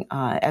something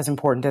as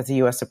important as the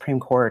U.S. Supreme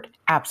Court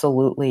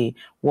absolutely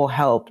will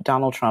help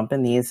Donald Trump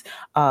in these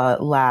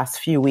last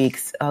few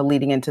weeks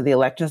leading into the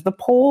elections. The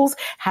polls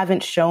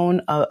haven't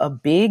shown a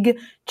big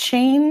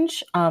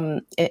change.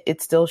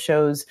 It still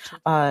shows,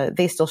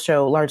 they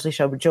still largely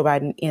show Joe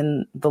Biden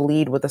in the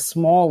lead with a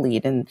small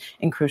lead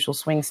in crucial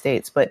swing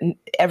states. But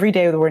every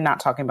day that we're not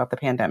talking about the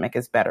pandemic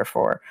is better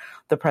for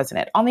the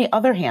president. On the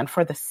other hand,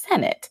 for the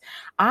Senate,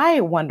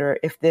 I wonder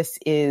if this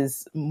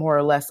is more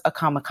or less a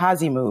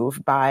kamikaze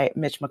move by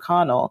Mitch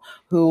McConnell,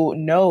 who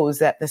knows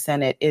that the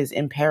Senate is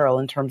in peril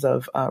in terms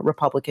of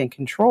Republican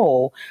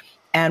control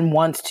and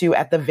wants to,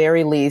 at the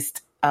very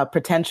least,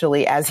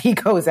 potentially as he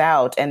goes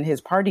out and his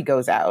party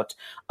goes out,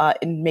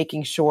 in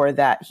making sure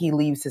that he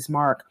leaves his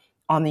mark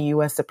on the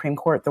U.S. Supreme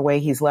Court the way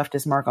he's left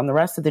his mark on the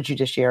rest of the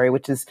judiciary,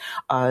 which is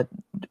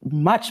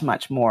much,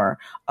 much more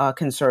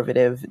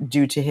conservative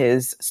due to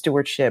his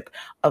stewardship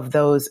of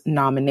those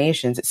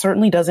nominations. It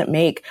certainly doesn't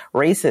make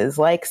races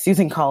like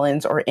Susan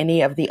Collins or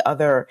any of the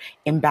other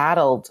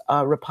embattled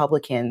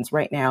Republicans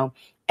right now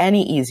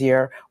any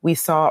easier. We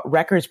saw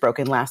records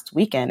broken last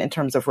weekend in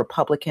terms of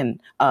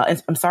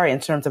in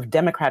terms of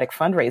Democratic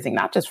fundraising,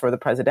 not just for the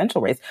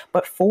presidential race,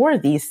 but for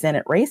these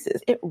Senate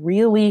races. It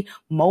really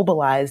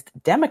mobilized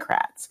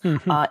Democrats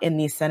in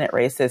these Senate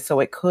races. So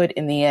it could,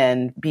 in the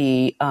end,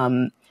 be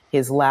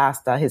his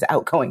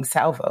outgoing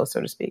salvo,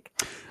 so to speak.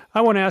 I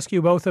want to ask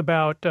you both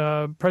about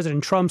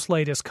President Trump's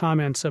latest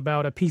comments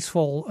about a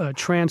peaceful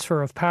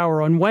transfer of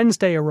power. On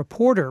Wednesday, a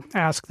reporter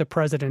asked the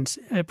president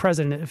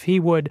if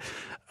he would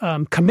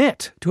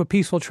commit to a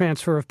peaceful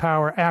transfer of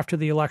power after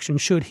the election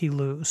should he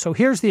lose. So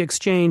here's the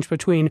exchange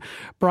between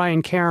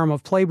Brian Karem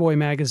of Playboy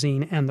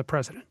magazine and the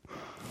president.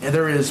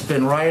 There has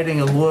been rioting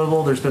in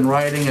Louisville. There's been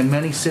rioting in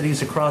many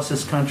cities across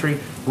this country,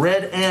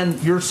 red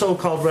and your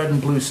so-called red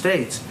and blue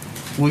states.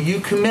 Will you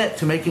commit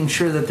to making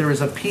sure that there is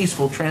a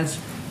peaceful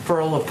transfer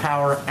of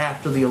power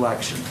after the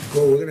election?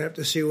 Well, we're going to have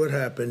to see what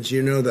happens.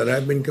 You know that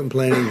I've been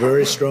complaining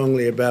very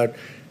strongly about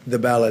the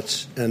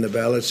ballots, and the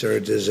ballots are a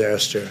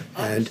disaster.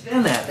 I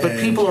understand that, but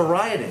people are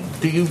rioting.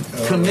 Do you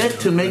commit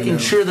to making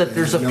sure that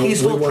there's a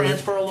peaceful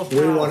transfer of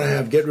power? We want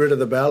to get rid of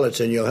the ballots,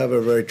 and we'll have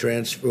a very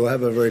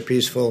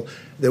peaceful.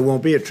 There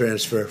won't be a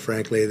transfer,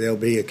 frankly. There'll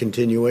be a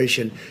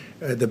continuation.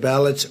 The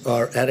ballots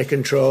are out of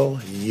control.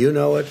 You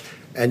know it.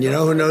 And you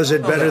know who knows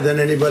it better than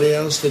anybody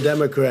else? The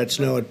Democrats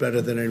know it better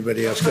than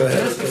anybody else. Go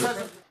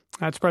ahead.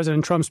 That's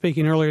President Trump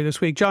speaking earlier this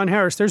week. John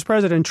Harris, there's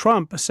President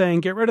Trump saying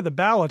get rid of the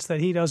ballots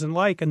that he doesn't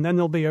like, and then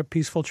there'll be a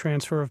peaceful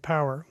transfer of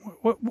power.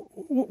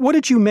 What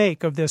did you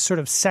make of this sort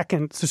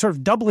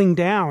of doubling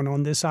down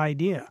on this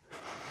idea?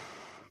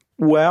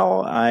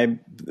 Well, I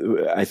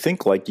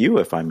think like you,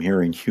 if I'm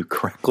hearing you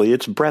correctly,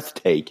 it's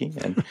breathtaking.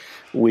 And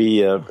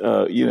we,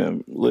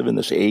 live in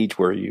this age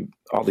where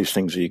all these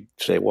things you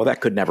say, well,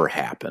 that could never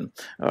happen.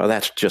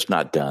 That's just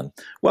not done.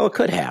 Well, it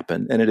could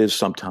happen, and it is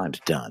sometimes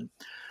done.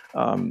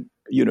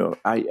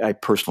 I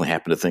personally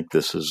happen to think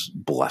this is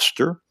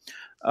bluster,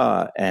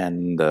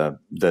 and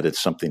that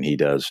it's something he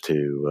does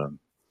to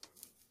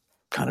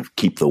kind of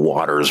keep the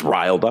waters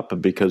riled up,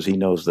 because he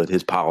knows that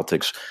his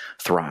politics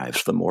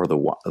thrives the more the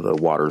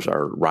waters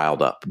are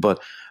riled up.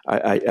 But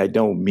I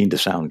don't mean to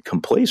sound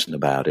complacent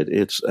about it.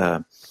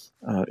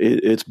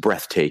 It's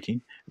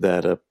breathtaking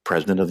that a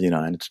president of the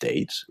United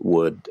States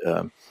would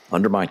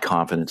undermine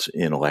confidence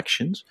in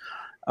elections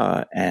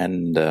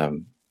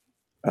and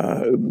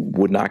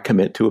would not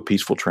commit to a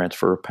peaceful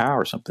transfer of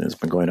power, something that's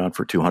been going on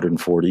for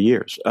 240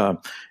 years.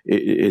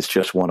 It's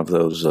just one of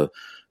those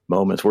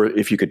moments where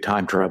if you could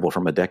time travel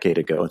from a decade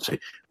ago and say,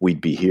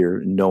 we'd be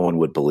here, no one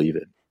would believe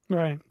it.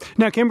 Right.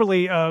 Now,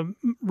 Kimberly,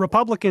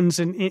 Republicans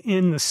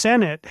in the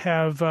Senate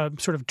have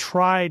sort of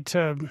tried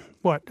to,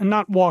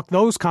 not walk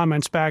those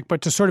comments back,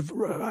 but to sort of,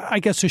 I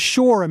guess,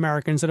 assure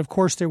Americans that, of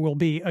course, there will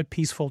be a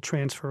peaceful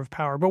transfer of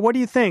power. But what do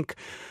you think?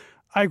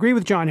 I agree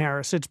with John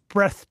Harris. It's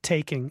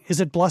breathtaking.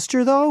 Is it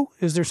bluster, though?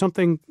 Is there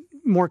something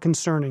more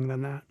concerning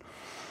than that?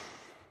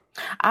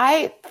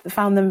 I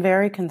found them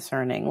very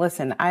concerning.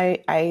 Listen,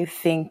 I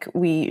think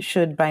we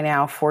should by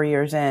now, 4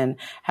 years in,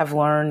 have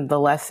learned the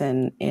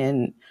lesson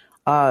in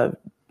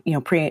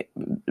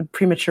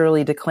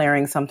prematurely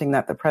declaring something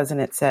that the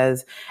president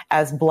says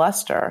as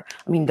bluster.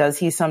 I mean, does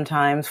he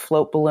sometimes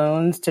float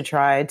balloons to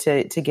try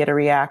to get a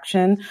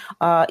reaction?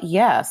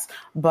 Yes,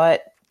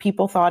 but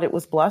people thought it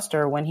was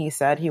bluster when he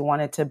said he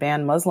wanted to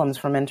ban Muslims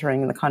from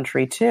entering the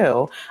country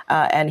too.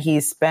 And he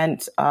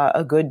spent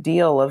a good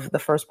deal of the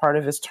first part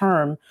of his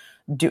term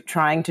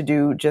trying to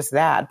do just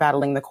that,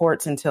 battling the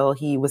courts until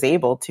he was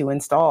able to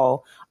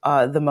install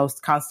the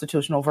most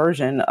constitutional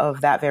version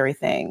of that very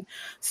thing.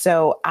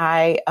 So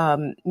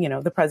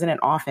the president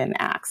often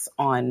acts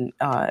on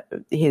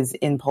his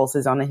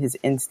impulses, on his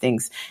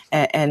instincts,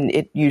 and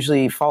it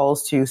usually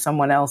falls to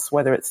someone else,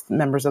 whether it's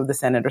members of the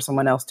Senate or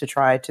someone else, to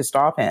try to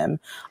stop him.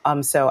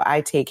 So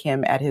I take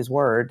him at his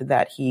word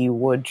that he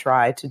would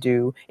try to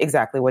do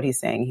exactly what he's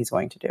saying he's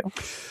going to do.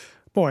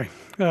 Boy,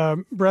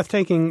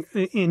 breathtaking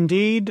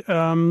indeed,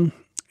 and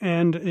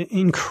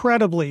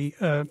incredibly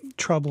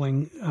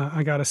troubling,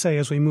 I got to say,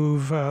 as we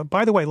move.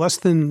 By the way, less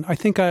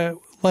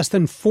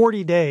than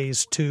 40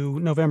 days to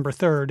November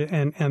 3rd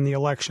and the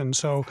election.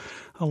 So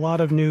a lot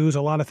of news,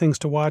 a lot of things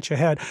to watch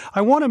ahead. I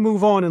want to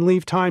move on and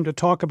leave time to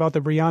talk about the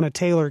Breonna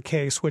Taylor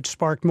case, which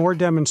sparked more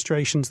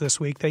demonstrations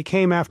this week. They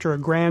came after a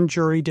grand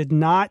jury did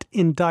not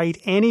indict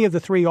any of the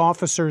three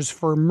officers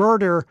for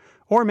murder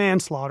or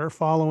manslaughter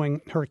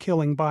following her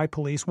killing by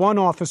police. One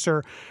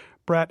officer,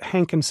 Brett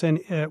Hankinson,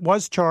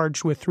 was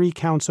charged with 3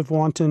 counts of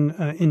wanton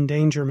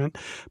endangerment.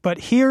 But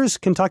here's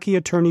Kentucky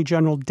Attorney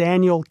General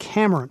Daniel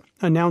Cameron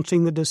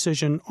announcing the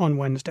decision on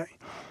Wednesday.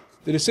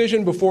 The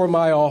decision before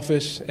my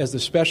office as the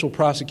special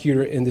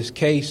prosecutor in this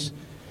case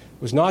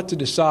was not to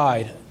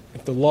decide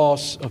if the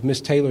loss of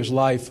Miss Taylor's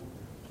life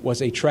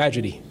was a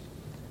tragedy.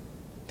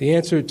 The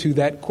answer to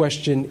that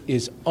question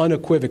is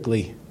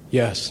unequivocally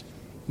yes.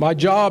 My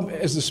job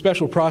as the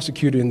special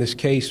prosecutor in this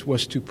case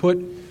was to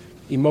put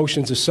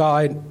emotions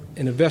aside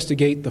and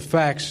investigate the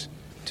facts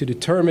to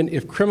determine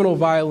if criminal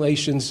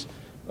violations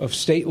of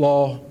state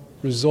law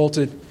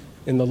resulted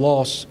in the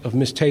loss of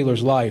Miss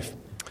Taylor's life.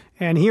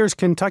 And here's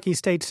Kentucky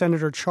State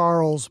Senator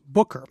Charles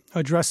Booker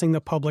addressing the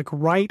public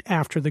right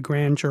after the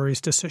grand jury's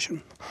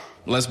decision.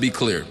 Let's be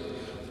clear.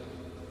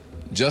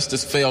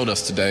 Justice failed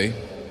us today.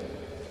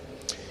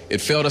 It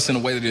failed us in a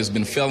way that it has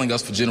been failing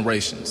us for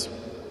generations.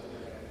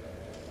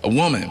 A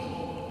woman,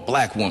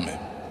 black woman,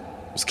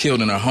 was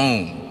killed in her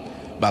home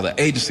by the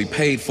agency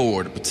paid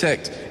for to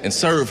protect and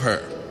serve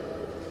her.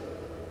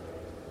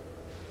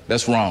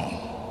 That's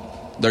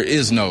wrong. There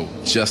is no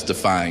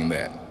justifying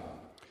that.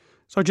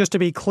 So just to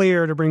be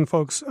clear, to bring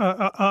folks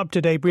up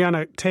to date,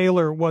 Breonna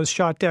Taylor was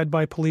shot dead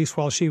by police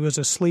while she was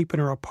asleep in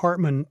her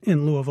apartment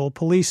in Louisville.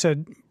 Police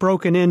had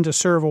broken in to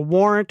serve a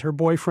warrant. Her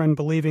boyfriend,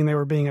 believing they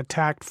were being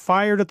attacked,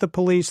 fired at the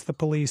police. The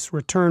police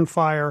returned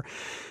fire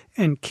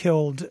and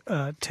killed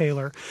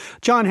Taylor.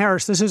 John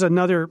Harris, this is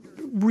another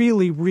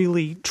really,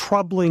 really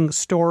troubling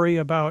story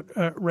about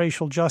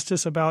racial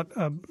justice, about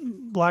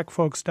black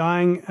folks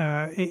dying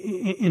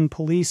in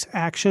police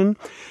action.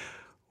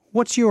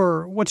 What's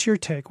your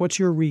take? What's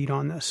your read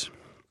on this?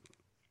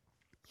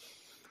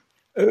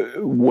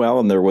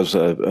 And there was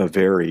a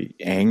very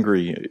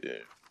angry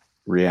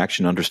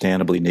reaction,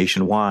 understandably,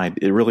 nationwide.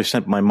 It really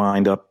sent my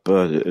mind up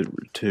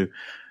to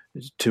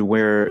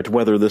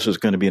whether this is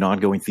going to be an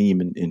ongoing theme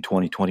in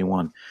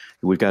 2021.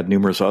 We've got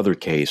numerous other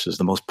cases.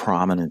 The most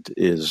prominent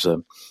is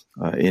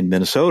in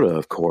Minnesota,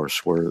 of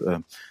course,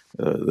 where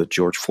the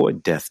George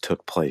Floyd death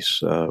took place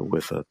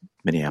with a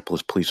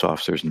Minneapolis police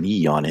officer's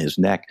knee on his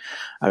neck.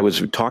 I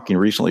was talking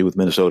recently with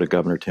Minnesota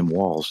Governor Tim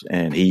Walz,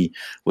 and he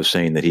was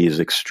saying that he is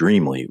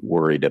extremely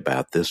worried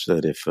about this,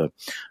 that if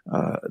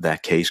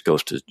that case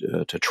goes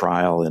to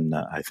trial in,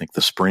 I think,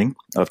 the spring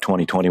of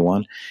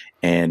 2021,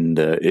 and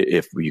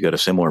if you got a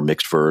similar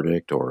mixed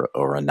verdict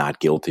or a not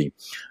guilty,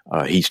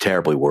 he's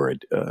terribly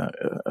worried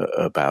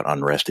about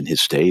unrest in his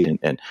state,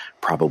 and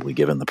probably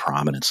given the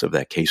prominence of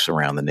that case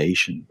around the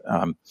nation.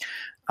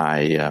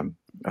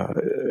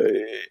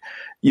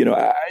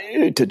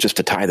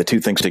 To tie the two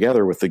things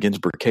together with the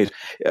Ginsburg case,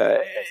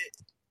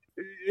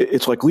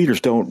 it's like leaders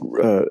don't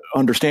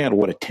understand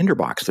what a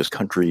tinderbox this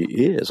country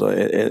is,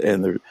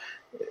 and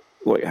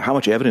how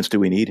much evidence do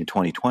we need in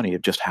 2020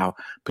 of just how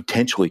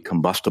potentially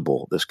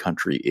combustible this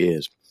country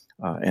is,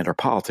 and our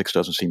politics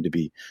doesn't seem to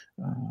be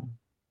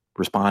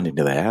responding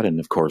to that.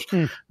 And of course,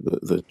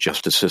 the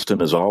justice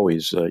system is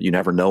always, you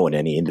never know in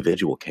any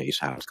individual case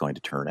how it's going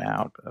to turn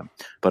out.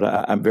 But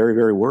I'm very,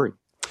 very worried.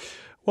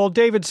 Well,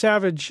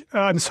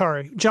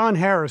 John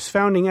Harris,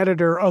 founding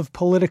editor of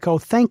Politico,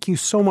 thank you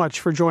so much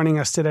for joining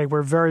us today.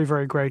 We're very,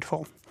 very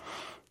grateful.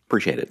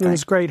 Appreciate it. It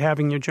was great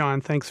having you,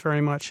 John. Thanks very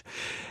much.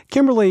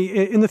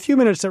 Kimberly, in the few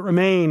minutes that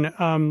remain,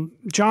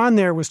 John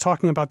there was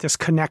talking about this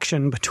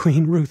connection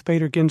between Ruth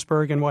Bader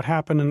Ginsburg and what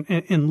happened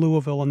in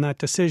Louisville and that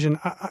decision.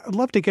 I'd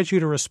love to get you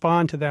to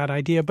respond to that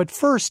idea. But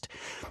first,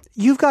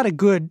 you've got a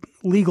good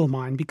legal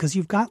mind because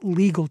you've got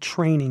legal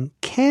training.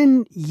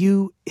 Can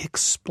you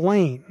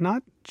explain,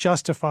 not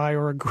justify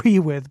or agree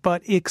with,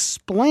 but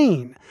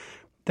explain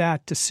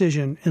that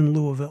decision in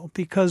Louisville?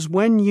 Because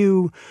when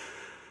you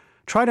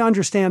try to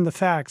understand the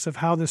facts of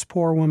how this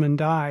poor woman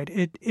died,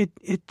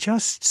 it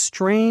just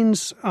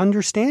strains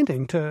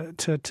understanding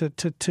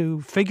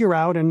to figure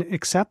out and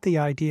accept the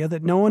idea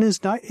that no one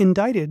is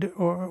indicted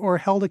or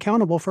held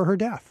accountable for her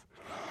death.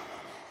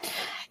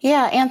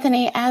 Yeah,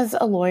 Anthony, as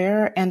a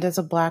lawyer and as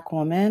a Black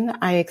woman,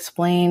 I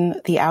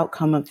explain the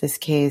outcome of this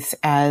case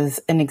as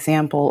an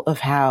example of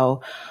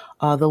how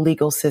the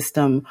legal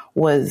system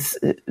was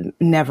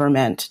never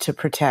meant to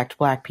protect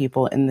Black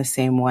people in the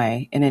same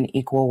way, in an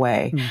equal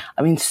way.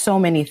 I mean, so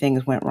many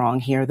things went wrong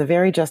here. The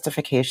very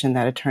justification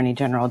that Attorney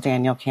General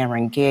Daniel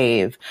Cameron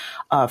gave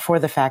for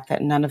the fact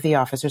that none of the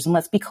officers, and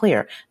let's be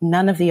clear,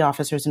 none of the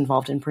officers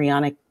involved in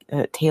Breonna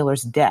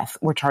Taylor's death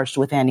were charged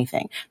with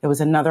anything. There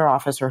was another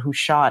officer who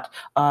shot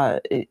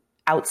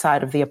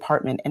outside of the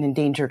apartment and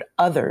endangered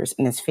others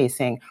and is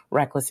facing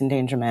reckless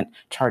endangerment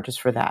charges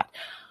for that.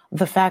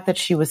 The fact that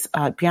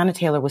Breonna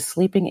Taylor was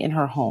sleeping in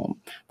her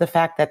home, the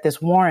fact that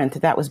this warrant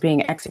that was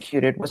being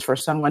executed was for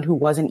someone who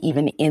wasn't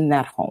even in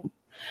that home,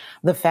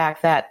 the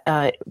fact that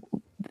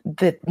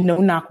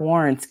no-knock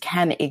warrants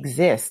can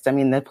exist. I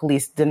mean, the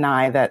police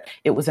deny that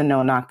it was a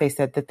no-knock. They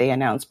said that they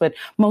announced, but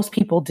most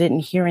people didn't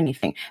hear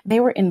anything. They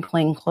were in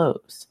plain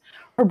clothes.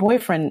 Her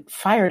boyfriend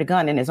fired a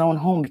gun in his own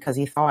home because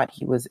he thought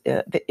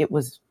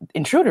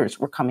intruders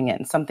were coming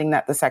in, something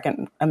that the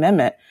Second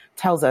Amendment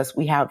tells us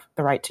we have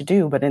the right to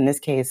do. But in this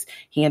case,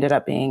 he ended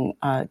up being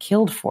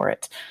killed for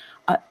it.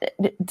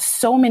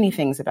 So many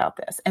things about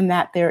this, and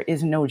that there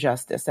is no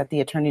justice, that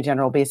the Attorney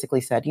General basically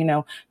said,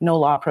 no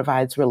law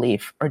provides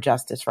relief or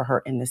justice for her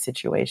in this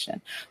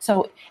situation.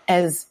 So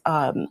as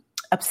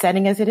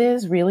upsetting as it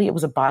is, really, it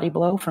was a body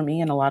blow for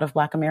me and a lot of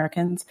Black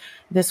Americans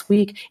this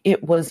week.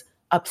 It was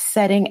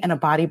upsetting and a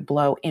body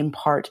blow in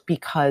part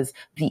because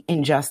the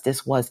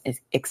injustice was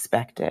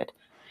expected.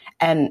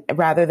 And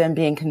rather than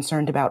being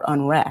concerned about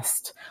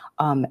unrest,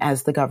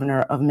 as the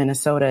governor of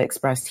Minnesota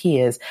expressed he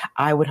is,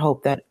 I would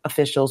hope that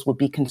officials would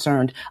be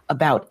concerned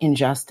about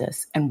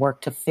injustice and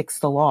work to fix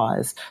the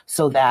laws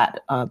so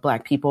that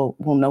Black people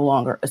will no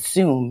longer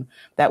assume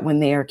that when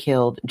they are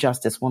killed,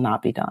 justice will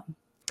not be done.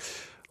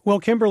 Well,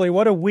 Kimberly,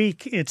 what a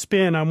week it's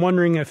been. I'm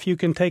wondering if you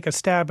can take a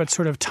stab at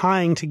sort of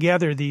tying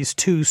together these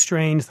two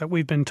strains that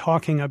we've been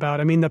talking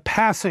about. I mean, the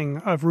passing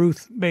of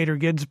Ruth Bader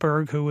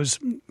Ginsburg, who was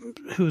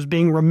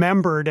being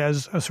remembered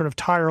as a sort of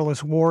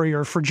tireless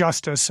warrior for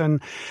justice,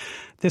 and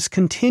this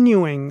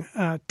continuing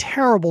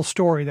terrible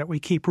story that we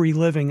keep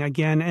reliving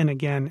again and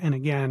again and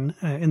again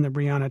in the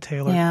Breonna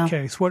Taylor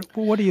case. What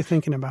are you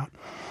thinking about?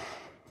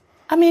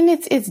 I mean,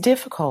 it's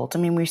difficult. I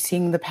mean, we're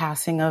seeing the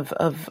passing of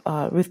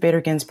Ruth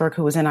Bader Ginsburg,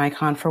 who was an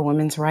icon for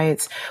women's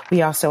rights.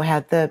 We also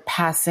had the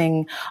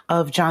passing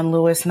of John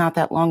Lewis not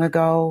that long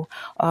ago,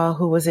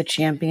 who was a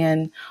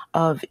champion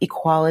of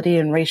equality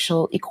and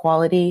racial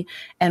equality.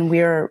 And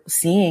we're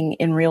seeing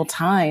in real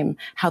time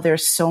how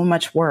there's so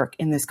much work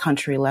in this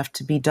country left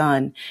to be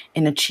done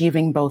in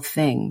achieving both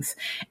things.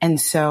 And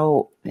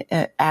so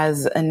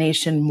as a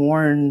nation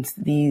mourns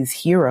these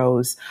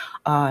heroes,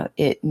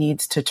 it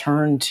needs to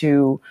turn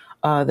to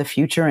the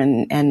future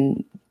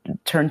and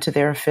turn to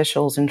their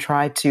officials and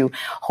try to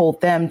hold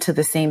them to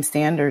the same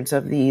standards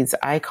of these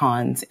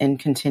icons in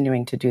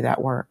continuing to do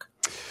that work.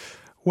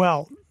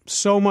 Well,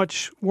 so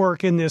much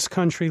work in this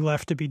country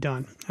left to be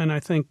done. And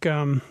I think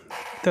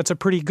that's a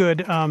pretty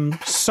good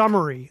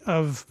summary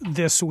of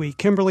this week.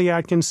 Kimberly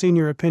Atkins,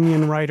 senior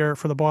opinion writer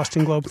for the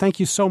Boston Globe. Thank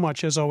you so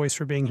much, as always,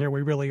 for being here.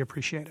 We really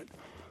appreciate it.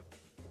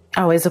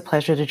 Always a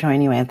pleasure to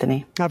join you,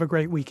 Anthony. Have a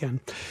great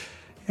weekend.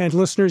 And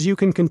listeners, you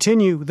can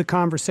continue the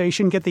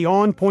conversation. Get the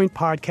On Point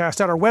podcast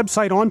at our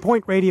website,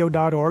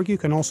 onpointradio.org. You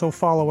can also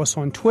follow us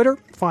on Twitter.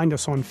 Find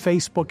us on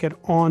Facebook at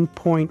On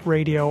Point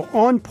Radio.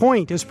 On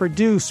Point is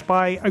produced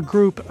by a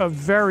group of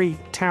very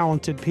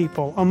talented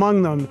people.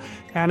 Among them,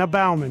 Anna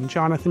Bauman,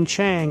 Jonathan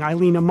Chang,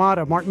 Eileen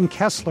Amata, Martin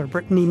Kessler,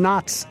 Brittany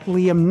Knotts,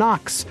 Liam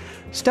Knox,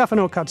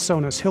 Stefano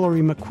Katsonis,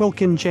 Hillary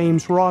McQuilkin,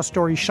 James Ross,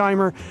 Dory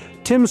Scheimer,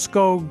 Tim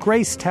Skow,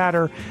 Grace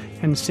Tatter,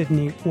 and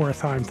Sydney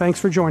Wertheim. Thanks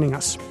for joining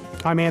us.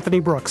 I'm Anthony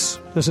Brooks.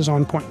 This is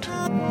On Point.